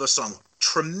that's another song,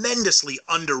 tremendously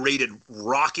underrated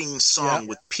rocking song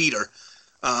with Peter.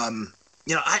 I've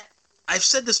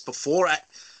said this before.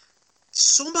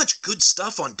 So much good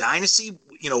stuff on Dynasty,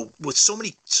 with so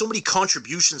many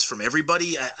contributions from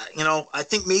everybody. I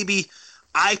think maybe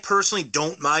I personally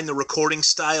don't mind the recording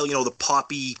style, the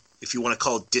poppy, if you want to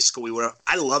call it disco-y, whatever.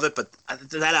 I love it, but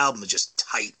that album is just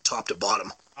tight, top to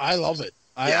bottom. I love it.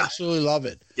 I absolutely love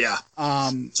it. Yeah.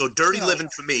 So Dirty Living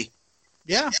for me.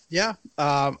 Yeah.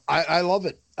 I love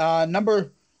it. I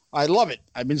love it.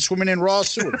 I've been swimming in raw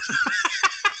sewage.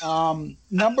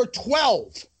 Number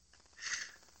 12.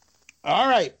 All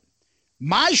right.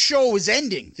 My show is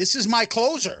ending. This is my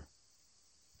closer.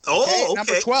 Oh, okay.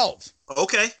 Number 12.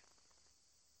 Okay.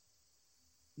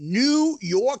 New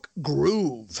York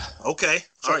Groove. Okay.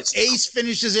 All right. So Ace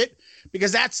finishes it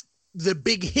because that's the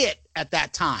big hit at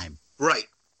that time. Right.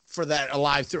 For that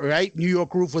Alive Through, right? New York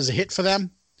Groove was a hit for them.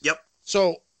 Yep.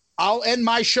 So I'll end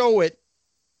my show at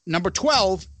number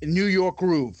 12 in New York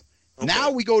Groove. Okay. Now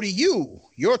we go to you.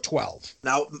 You're 12.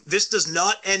 Now, this does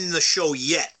not end the show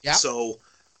yet. Yep. So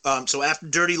after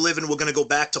Dirty Living, we're going to go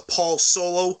back to Paul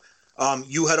Solo.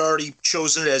 You had already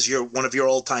chosen it as one of your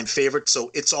all-time favorites,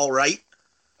 so It's All Right.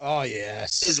 Oh,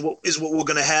 yes. Is what we're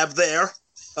going to have there.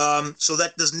 So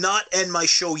that does not end my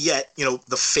show yet.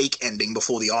 The fake ending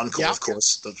before the encore, of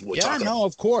course. That's what we're talking about.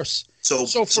 of course.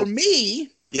 So for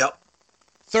me,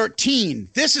 13.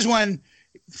 This is when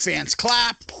fans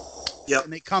clap. Yep.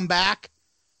 And they come back.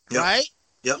 Yep. Right?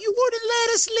 Yep. You wouldn't let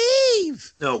us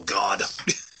leave. Oh, God.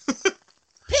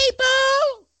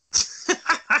 People.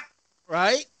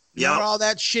 Right? Yeah. Remember all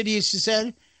that shit he used to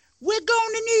say? We're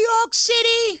going to New York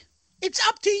City. It's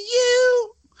up to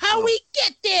you how we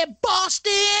get there,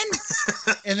 Boston.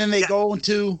 And then they go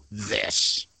into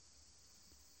this.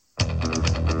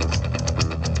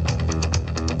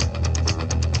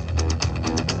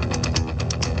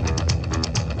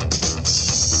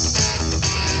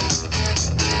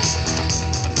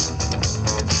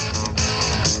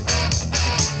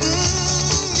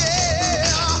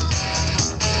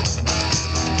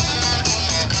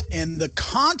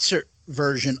 concert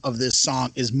version of this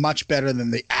song is much better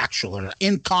than the actual.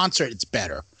 In concert, it's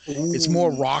better. Ooh. It's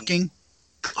more rocking.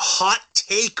 Hot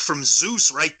take from Zeus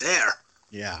right there.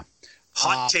 Yeah.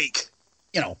 Hot take.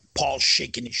 You know, Paul's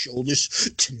shaking his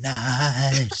shoulders.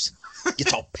 Tonight.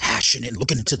 Gets all passionate,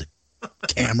 looking into the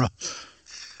camera.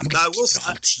 I'm going to give it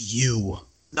all to you.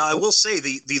 Now, I will say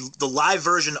the live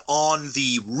version on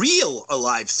the real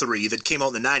Alive 3 that came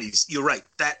out in the 90s, you're right.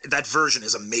 That version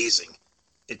is amazing.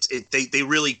 They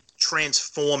really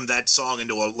transformed that song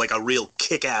into a real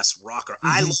kick-ass rocker.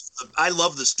 Mm-hmm. I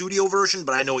love the studio version,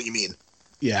 but I know what you mean.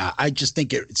 Yeah, I just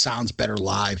think it sounds better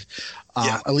live.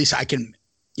 At least I can,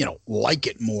 like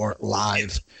it more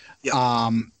live.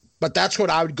 Yeah. But that's what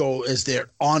I would go as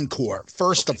their encore.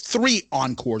 First of 3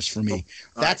 encores for me.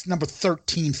 That's number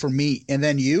 13 for me. And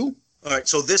then you? All right,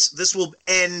 so this will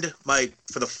end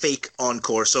for the fake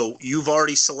encore. So you've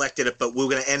already selected it, but we're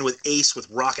going to end with Ace with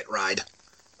Rocket Ride.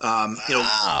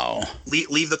 Wow.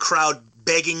 Leave the crowd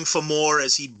begging for more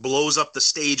as he blows up the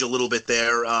stage a little bit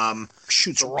there.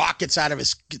 Shoots rockets out of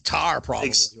his guitar, probably.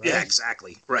 Right? Yeah,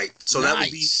 exactly. Right. So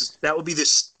nice. that will be the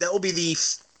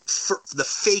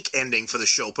fake ending for the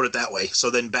show. Put it that way. So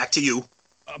then back to you.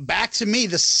 Back to me.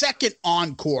 The second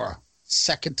encore,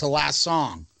 second to last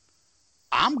song.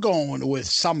 I'm going with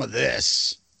some of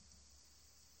this.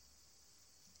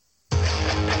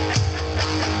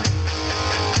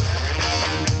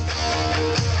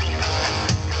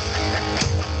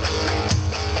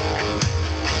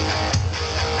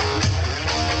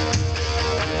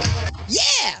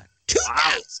 Yeah, 2000.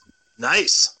 Wow.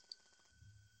 Nice.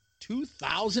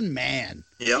 2000 Man.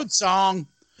 Yep. Good song.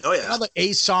 Oh yeah. Another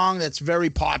Ace song that's very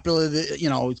popular.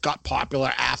 It got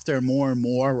popular after more and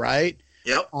more, right?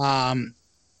 Yep.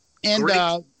 And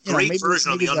great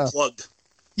version of the Unplugged.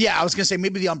 Yeah, I was gonna say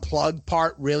maybe the Unplugged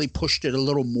part really pushed it a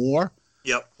little more.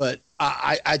 Yep. But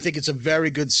I think it's a very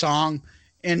good song,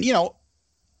 and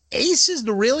Ace is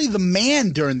really the man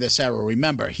during this era.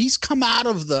 Remember, he's come out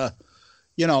of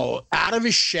out of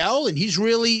his shell, and he's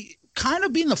really kind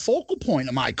of being the focal point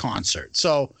of my concert.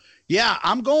 So yeah,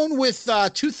 I'm going with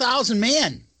 2000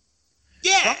 Man.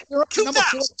 Yeah, number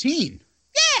 14.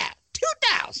 Yeah,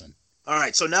 2000. All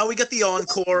right, so now we got the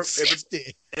encore.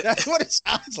 50. That's what it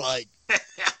sounds like.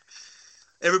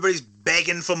 Everybody's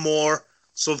begging for more.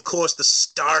 So, of course, the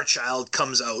Star Child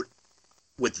comes out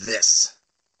with this.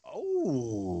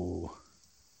 Oh.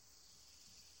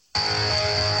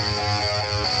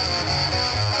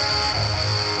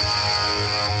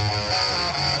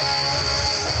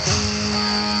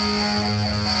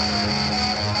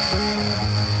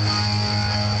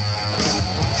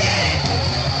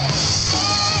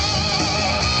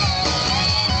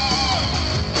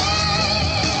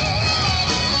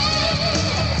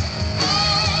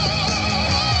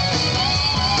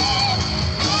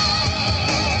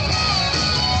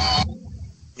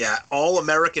 Yeah, All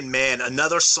American Man,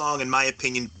 another song, in my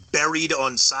opinion, buried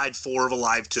on side 4 of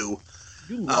Alive 2.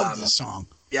 You love this song.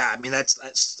 Yeah, I mean, I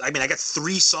got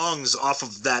 3 songs off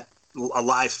of that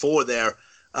Alive 4 there.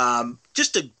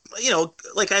 Just to,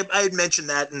 like I had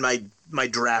mentioned that in my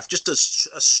draft, just a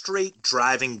straight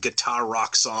driving guitar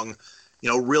rock song.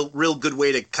 Real good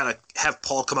way to kind of have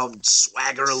Paul come out and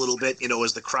swagger a little bit,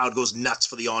 as the crowd goes nuts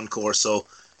for the encore. So,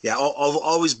 yeah,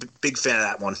 always big fan of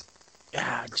that one.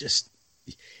 Yeah,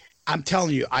 I'm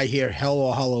telling you, I hear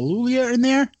Hello Hallelujah in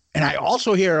there, and I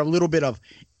also hear a little bit of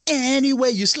Any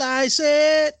Way You Slice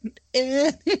It.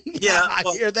 Yeah, I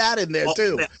hear that in there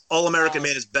too. All American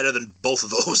Man is better than both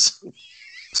of those.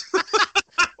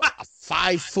 A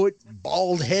 5-foot,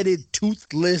 bald-headed,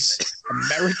 toothless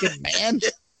American man.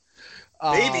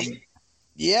 Maybe.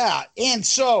 Yeah, and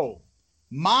so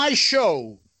my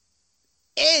show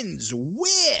ends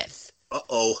with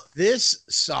this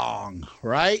song,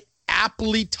 right?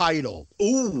 Aptly titled.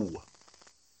 Ooh.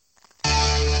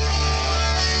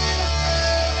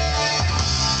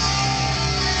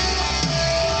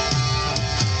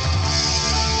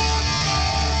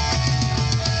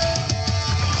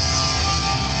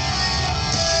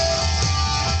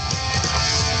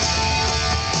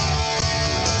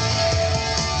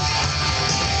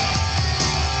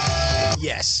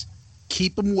 Yes.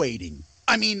 Keep them waiting.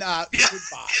 I mean,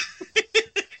 Goodbye.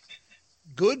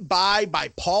 Goodbye by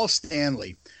Paul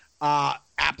Stanley.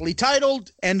 Aptly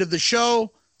titled. End of the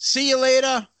show. See you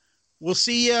later. We'll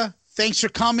see you. Thanks for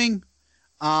coming.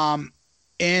 And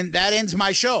that ends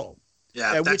my show.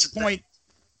 Yeah. At which point,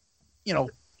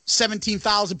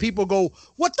 17,000 people go,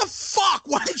 what the fuck?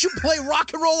 Why did you play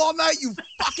Rock and Roll All Night, you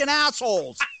fucking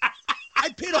assholes? I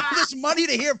paid all this money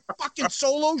to hear fucking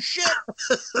solo shit.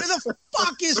 Where the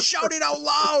fuck is Shout It Out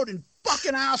Loud and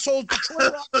fucking assholes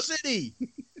Detroit Rock City?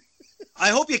 I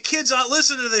hope your kids aren't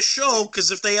listening to this show,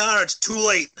 because if they are, it's too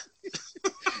late.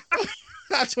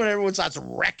 That's when everyone starts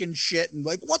wrecking shit and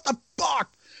like, what the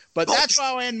fuck? But that's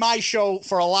how I end my show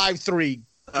for a live 3.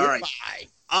 All right.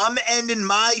 I'm ending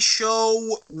my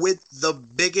show with the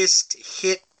biggest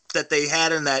hit that they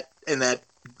had in that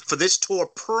for this tour.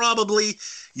 Probably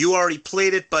you already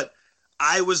played it, but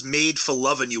I Was Made for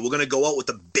Loving You. We're gonna go out with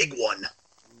the big one.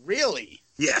 Really?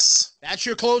 Yes. That's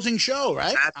your closing show,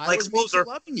 right? I Was Made for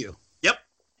Loving You. Yep.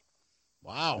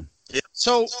 Wow. Yep.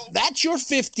 So that's your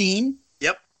 15.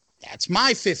 Yep. That's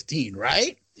my 15,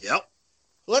 right? Yep.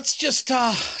 Let's just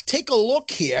take a look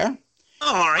here.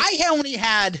 All right. I only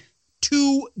had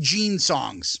 2 Gene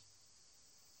songs.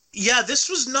 Yeah, this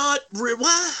was not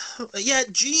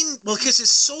Gene. Well, because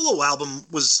his solo album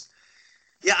was.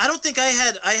 Yeah, I don't think I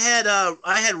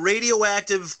had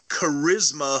Radioactive,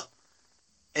 Charisma,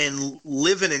 and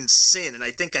Living in Sin, and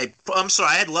I think I'm sorry,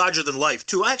 I had Larger Than Life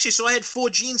too. Actually, so I had 4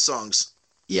 Gene songs.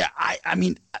 Yeah, I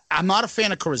mean, I'm not a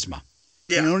fan of Charisma.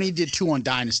 Yeah. I only did 2 on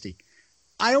Dynasty.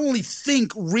 I only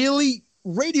think really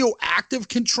Radioactive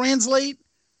can translate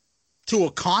to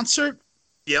a concert.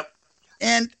 Yep.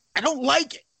 And I don't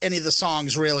like any of the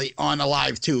songs really on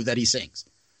Alive 2 that he sings.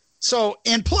 So,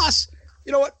 and plus,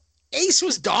 you know what? Ace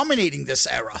was dominating this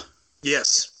era.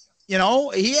 Yes. You know,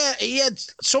 he had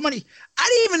so many. I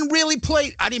didn't even really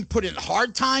play. I didn't put in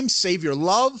Hard Times, Save Your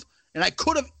Love, and I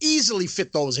could have easily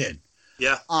fit those in.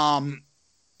 Yeah.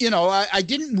 You know, I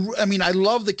didn't. I mean, I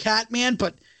love the Catman,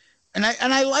 but and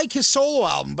I like his solo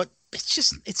album, but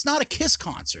it's not a Kiss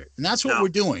concert, and that's what we're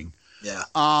doing. Yeah.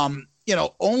 You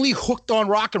know, only Hooked on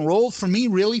Rock and Roll for me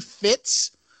really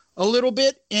fits a little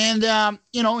bit, and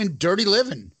you know, in Dirty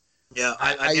Living. Yeah,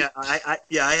 I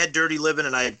had Dirty Living,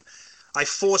 and I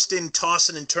forced in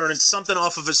Tossing and Turning, something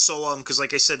off of his solo album, because,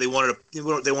 like I said, they wanted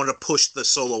to push the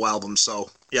solo album. So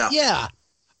yeah. Yeah.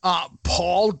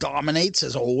 Paul dominates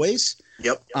as always.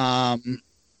 Yep.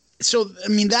 So I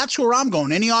mean, that's where I'm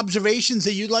going. Any observations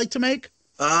that you'd like to make?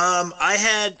 I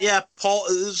had Paul.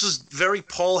 This was very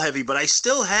Paul heavy, but I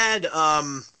still had.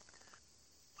 I'm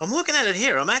looking at it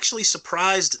here. I'm actually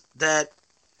surprised that,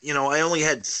 you know, I only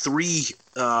had 3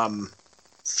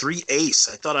 Ace.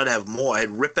 I thought I'd have more. I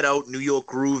had Rip It Out, New York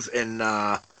Groove, and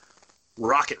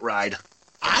Rocket Ride.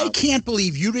 I can't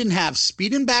believe you didn't have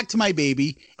Speeding Back to My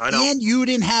Baby, and you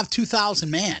didn't have 2000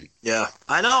 Man. Yeah,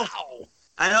 I know. Wow.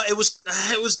 I know.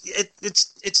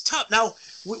 It's tough. Now,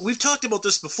 we've talked about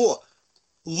this before.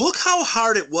 Look how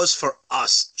hard it was for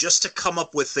us just to come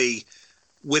up with a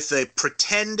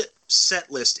pretend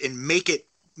set list and make it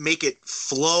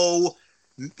flow.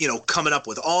 You know, coming up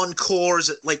with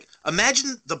encores. Like,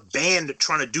 imagine the band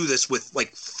trying to do this with,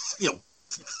 like, you know,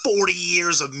 40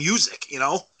 years of music. You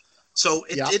know, so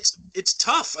it's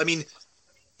tough. I mean,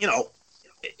 you know,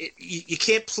 you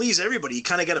can't please everybody. You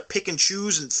kind of got to pick and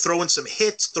choose and throw in some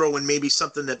hits, throw in maybe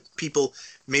something that people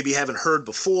maybe haven't heard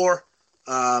before.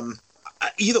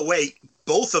 Either way,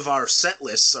 both of our set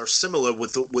lists are similar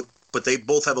but they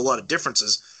both have a lot of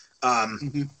differences.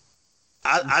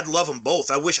 I'd love them both.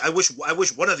 I wish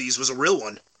one of these was a real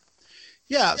one.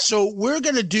 Yeah. So we're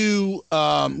gonna do.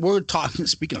 We're talking.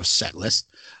 Speaking of set list,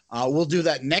 we'll do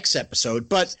that next episode.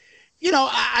 But you know,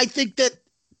 I think that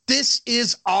this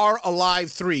is our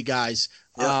Alive 3, guys.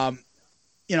 Yeah.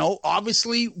 You know,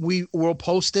 obviously we will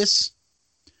post this.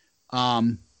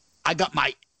 I got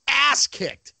my ass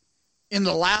kicked in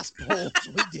the last polls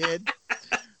we did.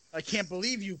 I can't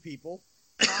believe you people.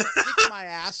 Kicked my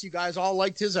ass. You guys all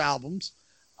liked his albums,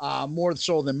 more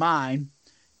so than mine.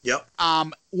 Yep.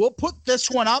 We'll put this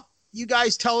one up. You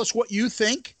guys tell us what you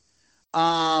think.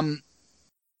 You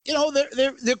know,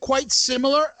 they're quite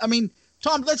similar. I mean,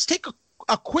 Tom, let's take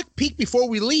a quick peek before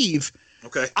we leave.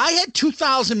 Okay. I had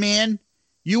 2000 Man.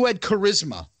 You had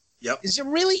Charisma. Yep. Is there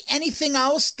really anything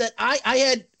else that I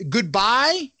had?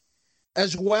 Goodbye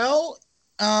as well.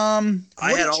 I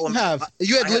had all of them.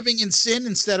 You had Living in Sin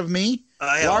instead of me.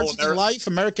 I had Larger Than Life,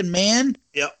 American Man.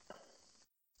 Yep.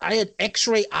 I had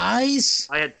X-Ray Eyes.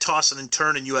 I had Tossing and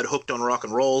Turning. You had Hooked on Rock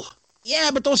and Roll. Yeah,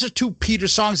 but those are 2 Peter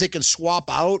songs they can swap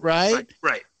out, right?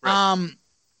 Right.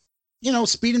 You know,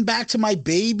 Speeding Back to My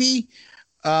Baby.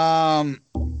 But,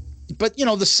 you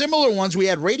know, the similar ones, we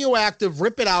had Radioactive,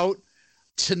 Rip It Out,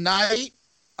 Tonight.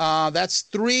 That's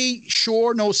 3.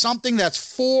 Sure, Know Something.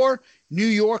 That's 4. New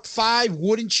York, 5.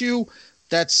 Wouldn't You?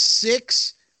 That's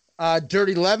 6.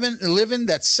 Dirty Living.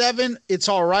 That's 7. It's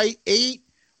All Right. 8.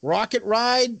 Rocket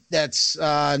Ride. That's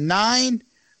 9.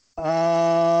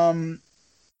 And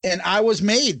I Was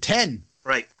Made. 10.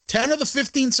 Right. 10 of the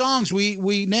 15 songs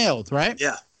we nailed. Right.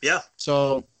 Yeah. Yeah.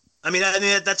 So I mean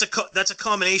that's a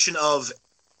combination of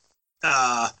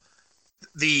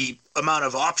the amount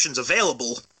of options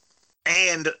available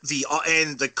and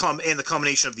the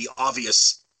combination of the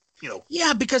obvious,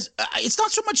 Yeah, because it's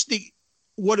not so much the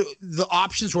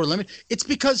options were limited. It's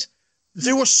because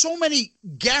there were so many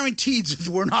guaranteed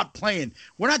we're not playing.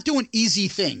 We're not doing Easy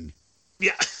Thing.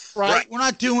 Yeah. Right? We're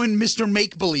not doing Mr.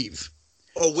 Make Believe.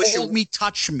 Oh, Hold Me,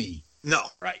 Touch Me. No.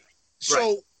 Right.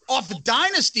 So off the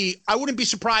Dynasty, I wouldn't be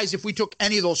surprised if we took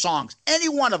any of those songs. Any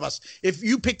one of us. If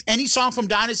you picked any song from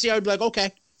Dynasty, I would be like,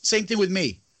 okay, same thing with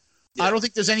me. Yeah. I don't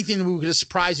think there's anything that we could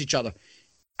surprise each other.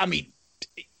 I mean,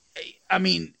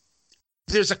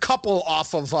 there's a couple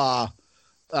off of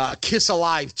Kiss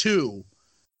Alive 2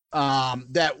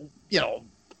 that,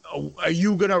 are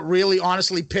you going to really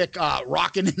honestly pick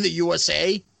Rockin' in the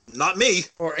USA? Not me.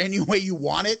 Or any way you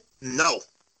want it? No.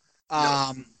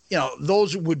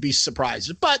 Those would be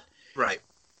surprises. But, right.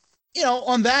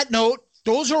 On that note,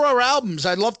 those are our albums.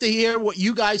 I'd love to hear what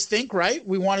you guys think, right?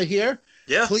 We want to hear.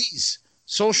 Yeah. Please.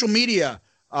 Social media.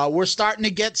 We're starting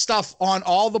to get stuff on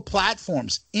all the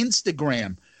platforms.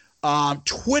 Instagram,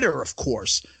 Twitter, of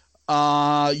course,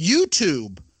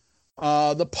 YouTube,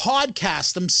 the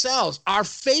podcast themselves, our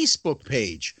Facebook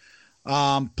page.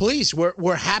 Please,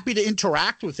 we're happy to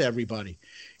interact with everybody.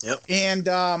 Yep.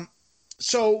 And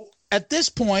so at this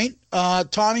point,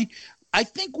 Tommy, I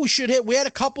think we had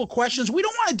a couple of questions. We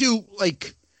don't want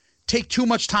to take too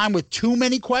much time with too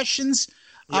many questions.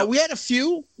 Yep. We had a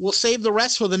few. We'll save the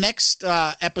rest for the next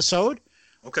episode.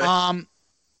 Okay. Want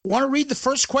to read the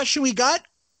first question we got?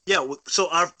 Yeah. So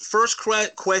our first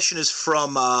question is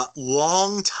from a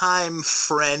longtime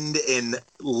friend and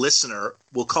listener.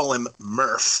 We'll call him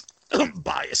Murph.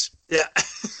 Bias. Yeah.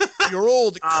 Your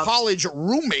old college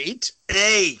roommate.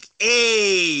 Hey.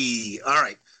 All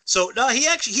right. So no, he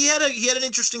had an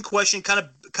interesting question. Kind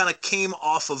of came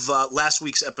off of last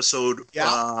week's episode.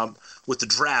 Yeah. With the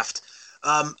draft.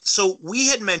 So we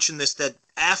had mentioned this, that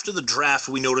after the draft,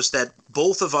 we noticed that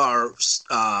both of our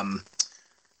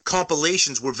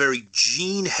compilations were very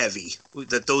Gene heavy.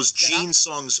 That those Gene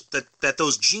songs that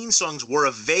those Gene songs were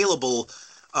available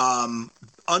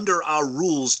under our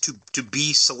rules to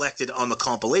be selected on the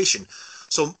compilation.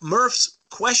 So Murph's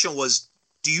question was,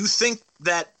 do you think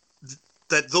that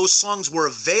those songs were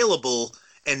available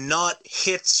and not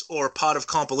hits or part of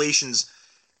compilations?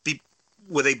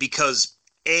 Were they because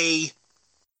A,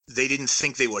 they didn't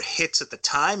think they were hits at the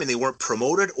time and they weren't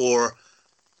promoted, or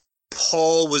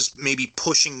Paul was maybe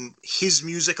pushing his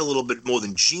music a little bit more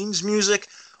than Gene's music,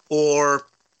 or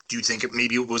do you think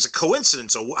maybe it was a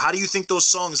coincidence? Or how do you think those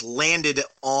songs landed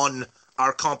on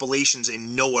our compilations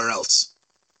and nowhere else?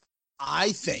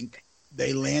 I think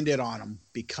they landed on them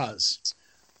because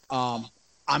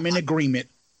I'm in agreement.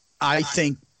 I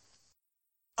think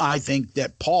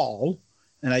that Paul,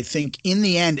 and I think in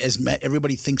the end, as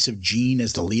everybody thinks of Gene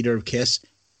as the leader of Kiss,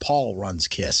 Paul runs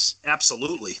Kiss.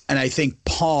 Absolutely. And I think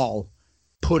Paul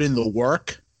put in the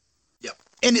work. Yep.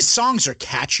 And his songs are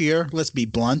catchier, let's be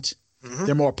blunt. Mm-hmm.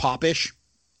 They're more popish.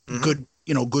 Mm-hmm.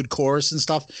 Good chorus and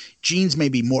stuff. Gene's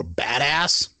maybe more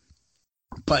badass,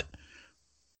 but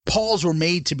Paul's were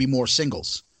made to be more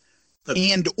singles.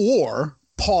 And or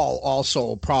Paul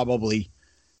also probably,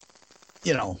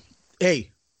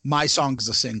 hey, my song's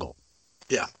a single.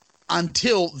 Yeah.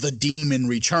 Until the demon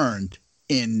returned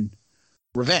in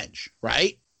Revenge,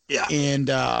 right? Yeah. And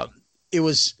it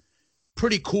was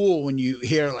pretty cool when you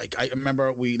hear, I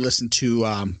remember we listened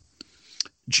to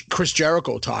Chris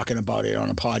Jericho talking about it on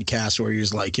a podcast where he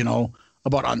was like,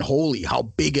 about Unholy, how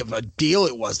big of a deal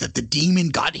it was that the demon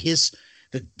got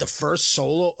the first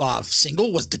solo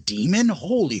single was the demon.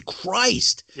 Holy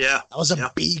Christ. Yeah. That was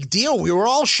a big deal. We were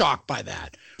all shocked by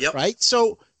that. Yep. Right.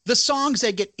 So the songs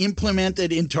that get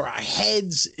implemented into our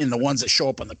heads and the ones that show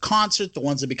up on the concert, the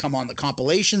ones that become on the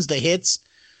compilations, the hits,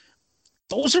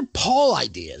 those are Paul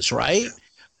ideas, right? Yeah.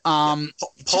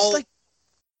 Paul,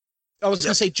 I was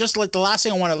going to say, just like the last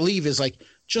thing I want to leave is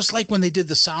just like when they did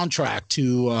the soundtrack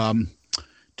to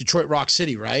Detroit Rock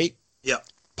City, right? Yeah.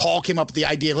 Paul came up with the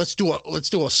idea, let's do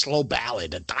a slow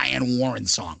ballad, a Diane Warren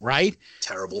song, right?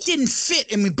 Terrible. It didn't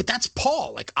fit. But that's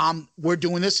Paul. We're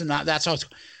doing this and that's how it's.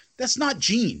 That's not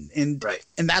Gene. And right.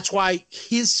 And that's why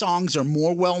his songs are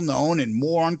more well-known and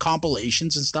more on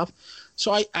compilations and stuff.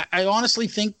 So I honestly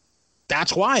think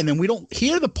that's why. And then we don't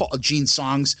hear the Paul Gene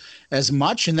songs as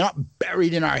much, and they're not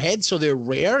buried in our heads, so they're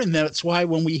rare. And that's why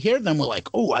when we hear them, we're like,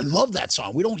 oh, I love that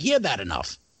song. We don't hear that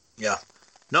enough. Yeah.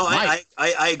 No, I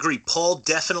agree. Paul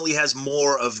definitely has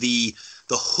more of the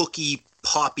hooky,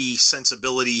 poppy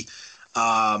sensibility,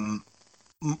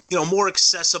 more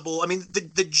accessible. I mean,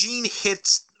 the Gene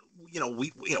hits,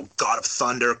 God of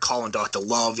Thunder, Calling Dr.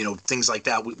 Love, things like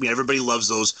that. Everybody loves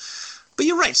those. But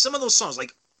you're right. Some of those songs,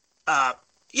 like,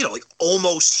 like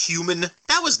Almost Human,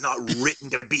 that was not written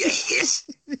to be a hit.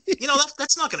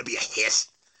 That's not going to be a hit.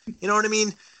 You know what I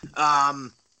mean?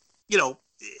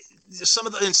 Some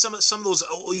of those,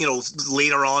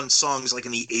 later on songs, like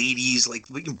in the 80s, like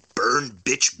we can Burn,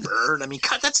 Bitch, Burn. I mean,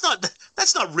 God, that's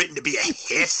not written to be a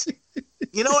hit.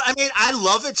 I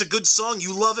love it. It's a good song.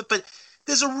 You love it, but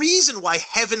there's a reason why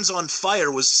Heaven's on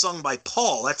Fire was sung by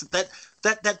Paul.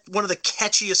 That one of the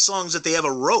catchiest songs that they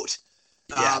ever wrote.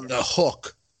 Yeah, the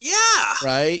hook. Yeah.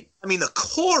 Right. I mean, the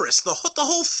chorus, the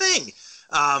whole thing.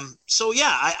 So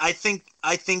yeah, I think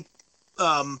I think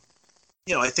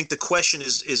the question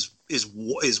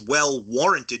is well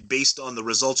warranted based on the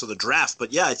results of the draft.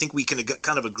 But yeah, I think we can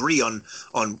kind of agree on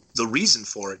the reason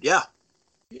for it. Yeah.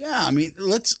 Yeah. I mean,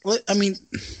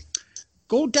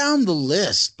 go down the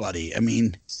list, buddy. I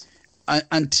mean,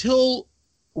 until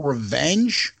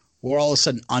Revenge, where all of a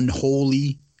sudden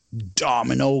Unholy,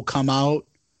 Domino come out,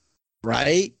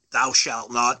 right? Thou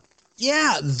Shalt Not.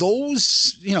 Yeah,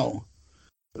 those,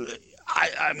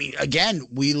 I mean, again,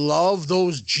 we love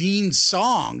those Gene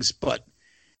songs, but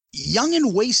Young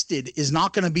and Wasted is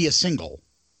not going to be a single.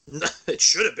 It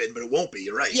should have been, but it won't be.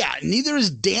 You're right. Yeah, neither is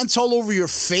Dance All Over Your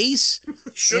Face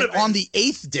should have been. On the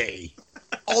 8th Day.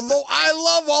 Although I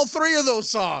love all three of those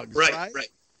songs. Right.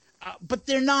 But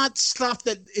they're not stuff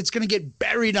that it's going to get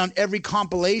buried on every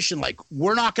compilation. Like,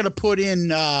 we're not going to put in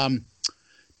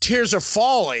Tears Are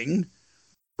Falling,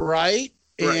 right?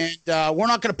 And we're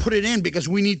not going to put it in because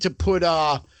we need to put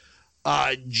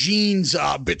Gene's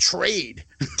Betrayed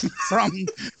from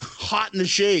Hot in the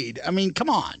Shade. I mean, come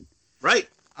on. Right.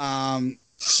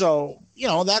 So,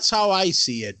 that's how I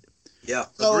see it. Yeah,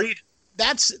 so agreed.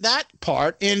 That's that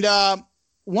part. And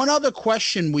one other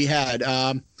question we had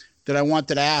that I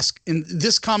wanted to ask, and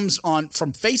this comes from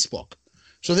Facebook.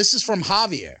 So this is from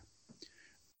Javier,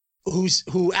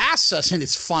 who asks us, and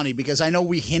it's funny because I know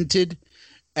we hinted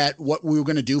at what we were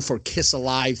going to do for Kiss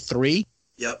Alive 3.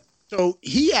 Yep. So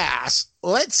he asked,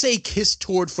 let's say Kiss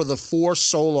toured for the 4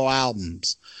 solo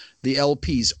albums, the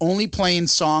LPs, only playing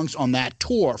songs on that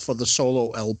tour for the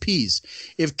solo LPs.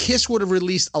 If Kiss would have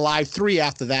released Alive 3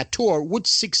 after that tour, which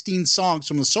 16 songs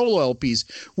from the solo LPs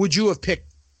would you have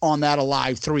picked on that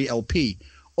Alive 3 LP?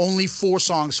 Only 4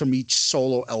 songs from each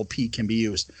solo LP can be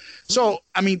used. So,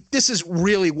 I mean, this is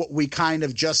really what we kind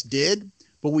of just did,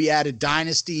 but we added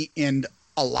Dynasty and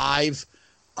Alive.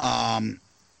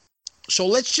 So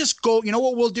let's just go. You know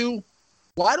what we'll do?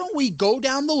 Why don't we go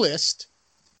down the list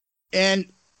and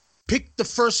pick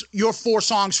your 4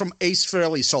 songs from Ace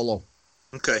Frehley solo?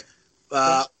 Okay.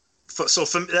 All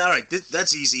right,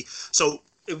 that's easy. So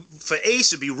for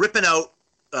Ace, it'd be Ripping Out,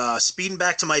 Speeding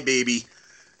Back to My Baby,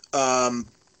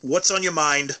 What's on Your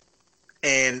Mind,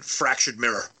 and Fractured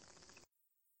Mirror.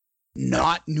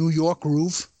 Not New York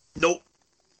Groove? Nope.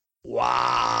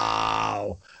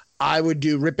 Wow. I would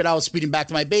do Rip It Out, Speeding Back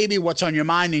to My Baby, What's on Your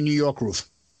Mind, and New York Groove.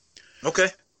 Okay.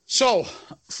 So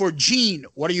for Gene,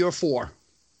 what are your 4?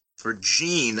 For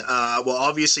Gene, well,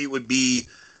 obviously it would be,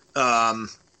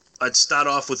 I'd start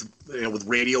off with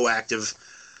Radioactive,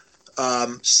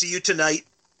 See You Tonight,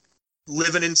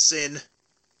 Living in Sin,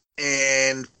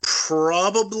 and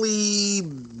probably,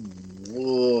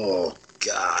 oh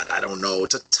God, I don't know.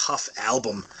 It's a tough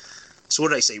album. So what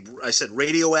did I say? I said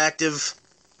Radioactive,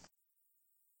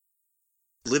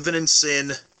 Living in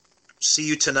Sin, See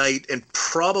You Tonight, and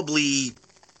probably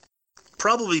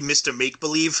Mr. Make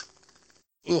Believe.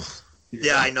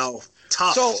 Yeah, I know.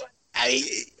 Tough. So,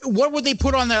 what would they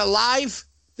put on their live?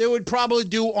 They would probably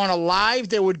do on a live.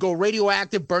 They would go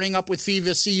Radioactive, Burning Up with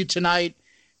Fever, See You Tonight,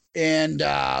 and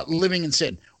Living in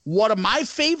Sin. One of my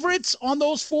favorites on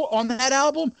those 4 on that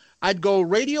album, I'd go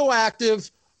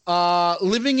Radioactive,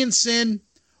 Living in Sin,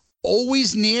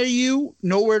 Always Near You,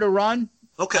 Nowhere to Run.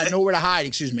 Okay. Nowhere to Hide.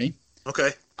 Excuse me.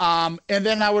 Okay. And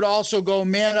then I would also go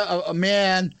Man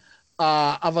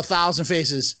of 1,000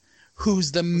 Faces.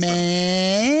 Who's the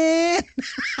man?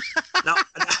 No.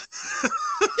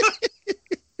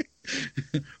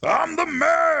 I'm the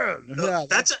man. No,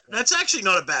 that's actually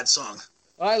not a bad song.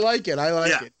 I like it.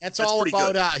 It. That's all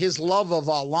about his love of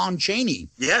Lon Chaney.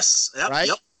 Yes. Yep, right?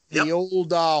 Yep. The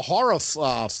old horror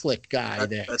flick guy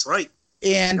there. That's right.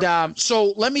 And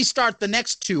so let me start the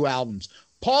next 2 albums.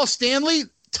 Paul Stanley,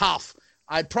 tough.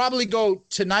 I'd probably go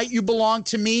Tonight You Belong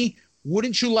to Me,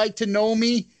 Wouldn't You Like to Know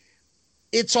Me,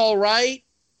 It's All Right,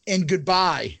 and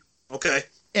Goodbye. Okay.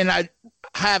 And I'd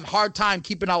have a hard time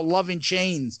keeping out Loving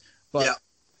Chains. But yeah.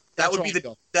 That would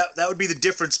be the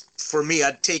difference for me.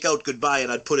 I'd take out Goodbye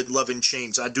and I'd put in Love in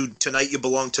Chains. I'd do Tonight You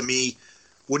Belong to Me,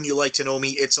 Wouldn't You Like to Know Me,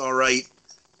 It's All Right,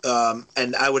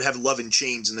 and I would have Love in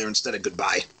Chains in there instead of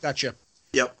Goodbye. Gotcha.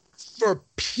 Yep. For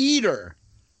Peter,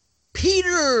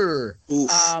 I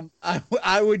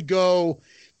would go,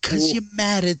 'cause you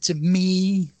mattered to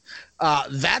me.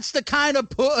 That's the kind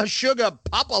of sugar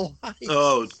Papa likes.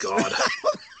 Oh, God.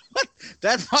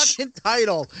 That fucking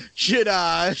title should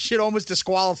almost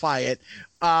disqualify it.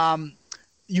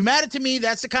 You mattered to me.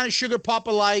 That's the kind of sugar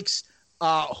Papa likes.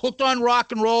 Hooked on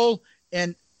rock and roll,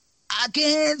 and I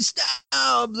can't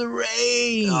stop the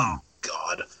rain. Oh,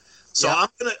 God. So Yeah.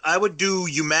 I would do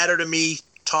You Matter to Me,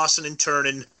 Tossing and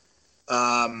Turning,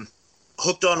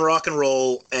 Hooked on Rock and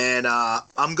Roll, and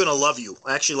I'm Gonna Love You.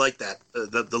 I actually like that.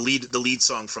 The lead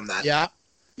song from that. Yeah.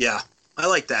 Yeah. I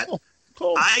like that.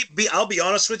 Cool. I'll be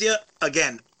honest with you.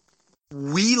 Again,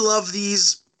 we love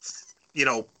these,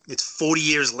 it's 40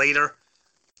 years later.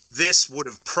 This would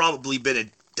have probably been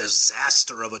a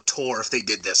disaster of a tour if they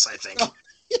did this, I think.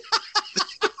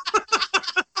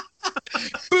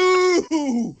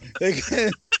 Boo!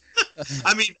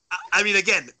 I mean,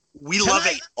 again, we love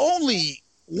it.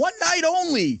 One night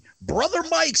only. Brother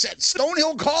Mike's at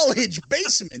Stonehill College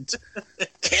basement.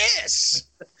 Kiss.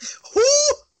 Who?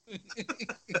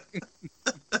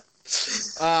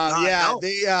 Yeah, no.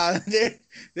 they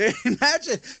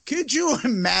imagine. Could you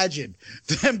imagine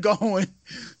them going,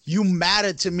 "You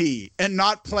mattered to me," and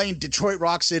not playing Detroit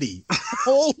Rock City?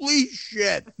 Holy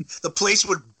shit! The place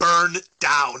would burn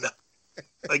down.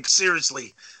 Like,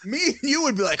 seriously. Me and you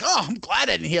would be like, "Oh, I'm glad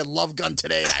I didn't hear Love Gun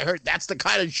today." And I heard that's the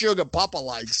kind of sugar Papa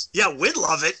likes. Yeah, we'd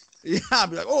love it. Yeah,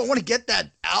 I'd be like, "Oh, I want to get that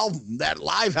album, that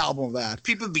live album of that."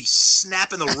 People would be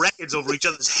snapping the records over each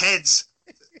other's heads.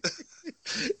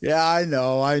 Yeah, I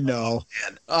know.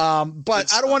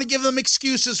 But I don't want to give them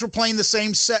excuses for playing the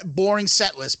same boring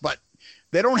set list. But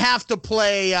they don't have to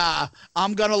play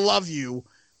 "I'm Gonna Love You,"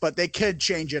 but they could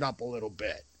change it up a little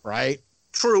bit, right?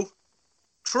 True.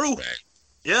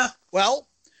 Yeah. Well,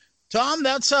 Tom,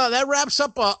 that wraps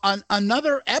up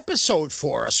another episode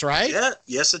for us, right? Yeah.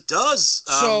 Yes, it does.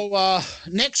 So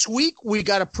next week we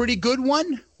got a pretty good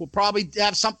one. We'll probably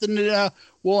have something that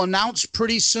we'll announce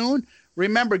pretty soon.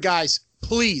 Remember, guys,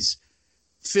 please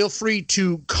feel free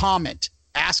to comment,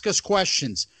 ask us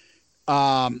questions,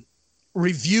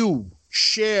 review,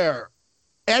 share,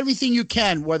 everything you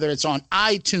can, whether it's on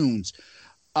iTunes,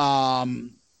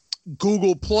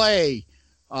 Google Play,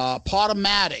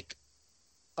 Podomatic,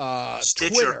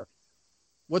 Stitcher. Twitter.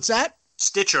 What's that?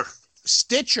 Stitcher.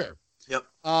 Yep.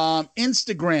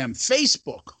 Instagram,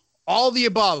 Facebook, all the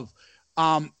above.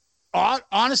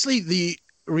 Honestly, the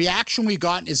reaction we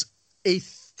got is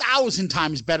 1,000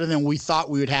 times better than we thought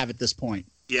we would have at this point.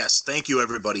 Yes. Thank you,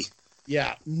 everybody.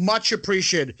 Yeah, much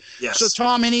appreciated. Yes. So,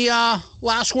 Tom, any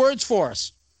last words for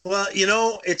us? Well,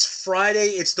 it's Friday.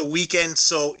 It's the weekend.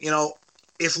 So,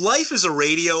 if life is a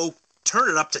radio, turn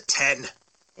it up to 10.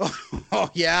 Oh,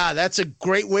 yeah, that's a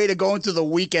great way to go into the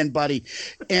weekend, buddy.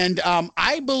 And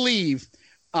I believe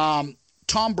Tom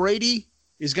Brady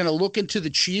is going to look into the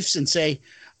Chiefs and say,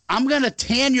 "I'm going to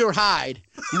tan your hide,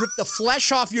 rip the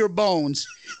flesh off your bones,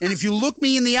 and if you look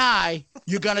me in the eye,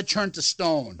 you're going to turn to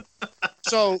stone."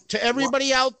 So to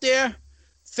everybody out there,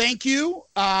 thank you.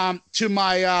 To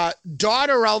my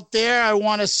daughter out there, I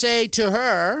want to say to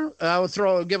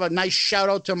her, give a nice shout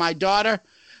out to my daughter.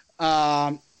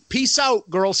 Peace out,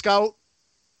 Girl Scout.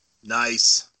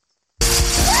 Nice.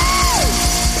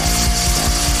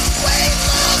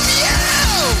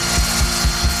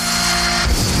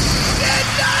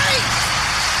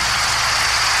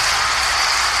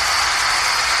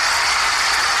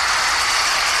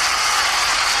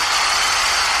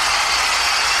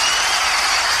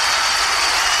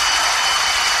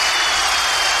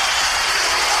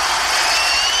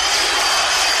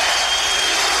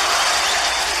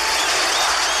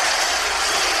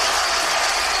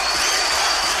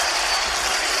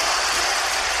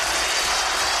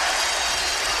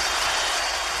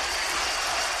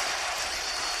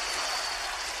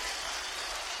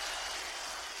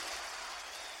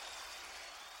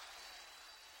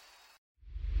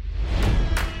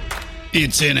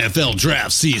 It's NFL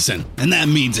draft season, and that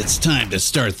means it's time to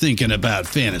start thinking about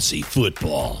fantasy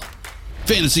football.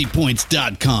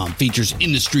 FantasyPoints.com features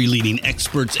industry-leading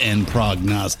experts and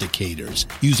prognosticators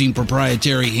using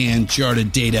proprietary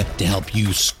hand-charted data to help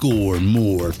you score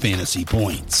more fantasy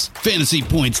points.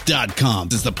 FantasyPoints.com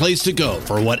is the place to go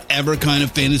for whatever kind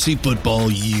of fantasy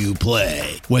football you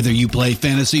play. Whether you play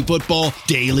fantasy football,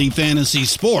 daily fantasy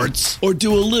sports, or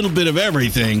do a little bit of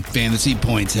everything, Fantasy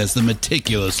Points has the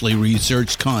meticulously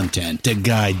researched content to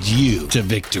guide you to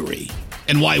victory.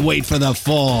 And why wait for the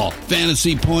fall?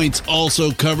 Fantasy Points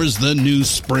also covers the new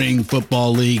spring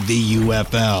football league, the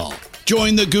UFL.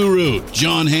 Join the Guru,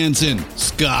 John Hansen,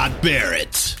 Scott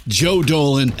Barrett, Joe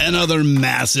Dolan, and other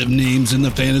massive names in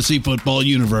the fantasy football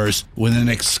universe with an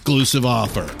exclusive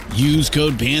offer. Use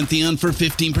code Pantheon for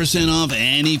 15% off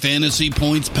any Fantasy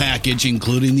Points package,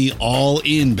 including the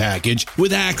all-in package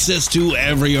with access to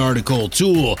every article,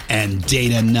 tool, and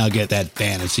data nugget that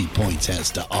Fantasy Points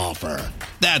has to offer.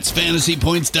 That's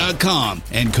fantasypoints.com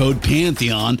and code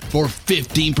Pantheon for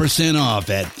 15% off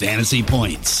at Fantasy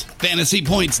Points.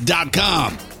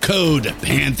 Fantasypoints.com, code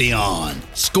Pantheon.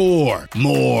 Score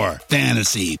more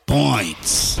fantasy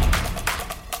points.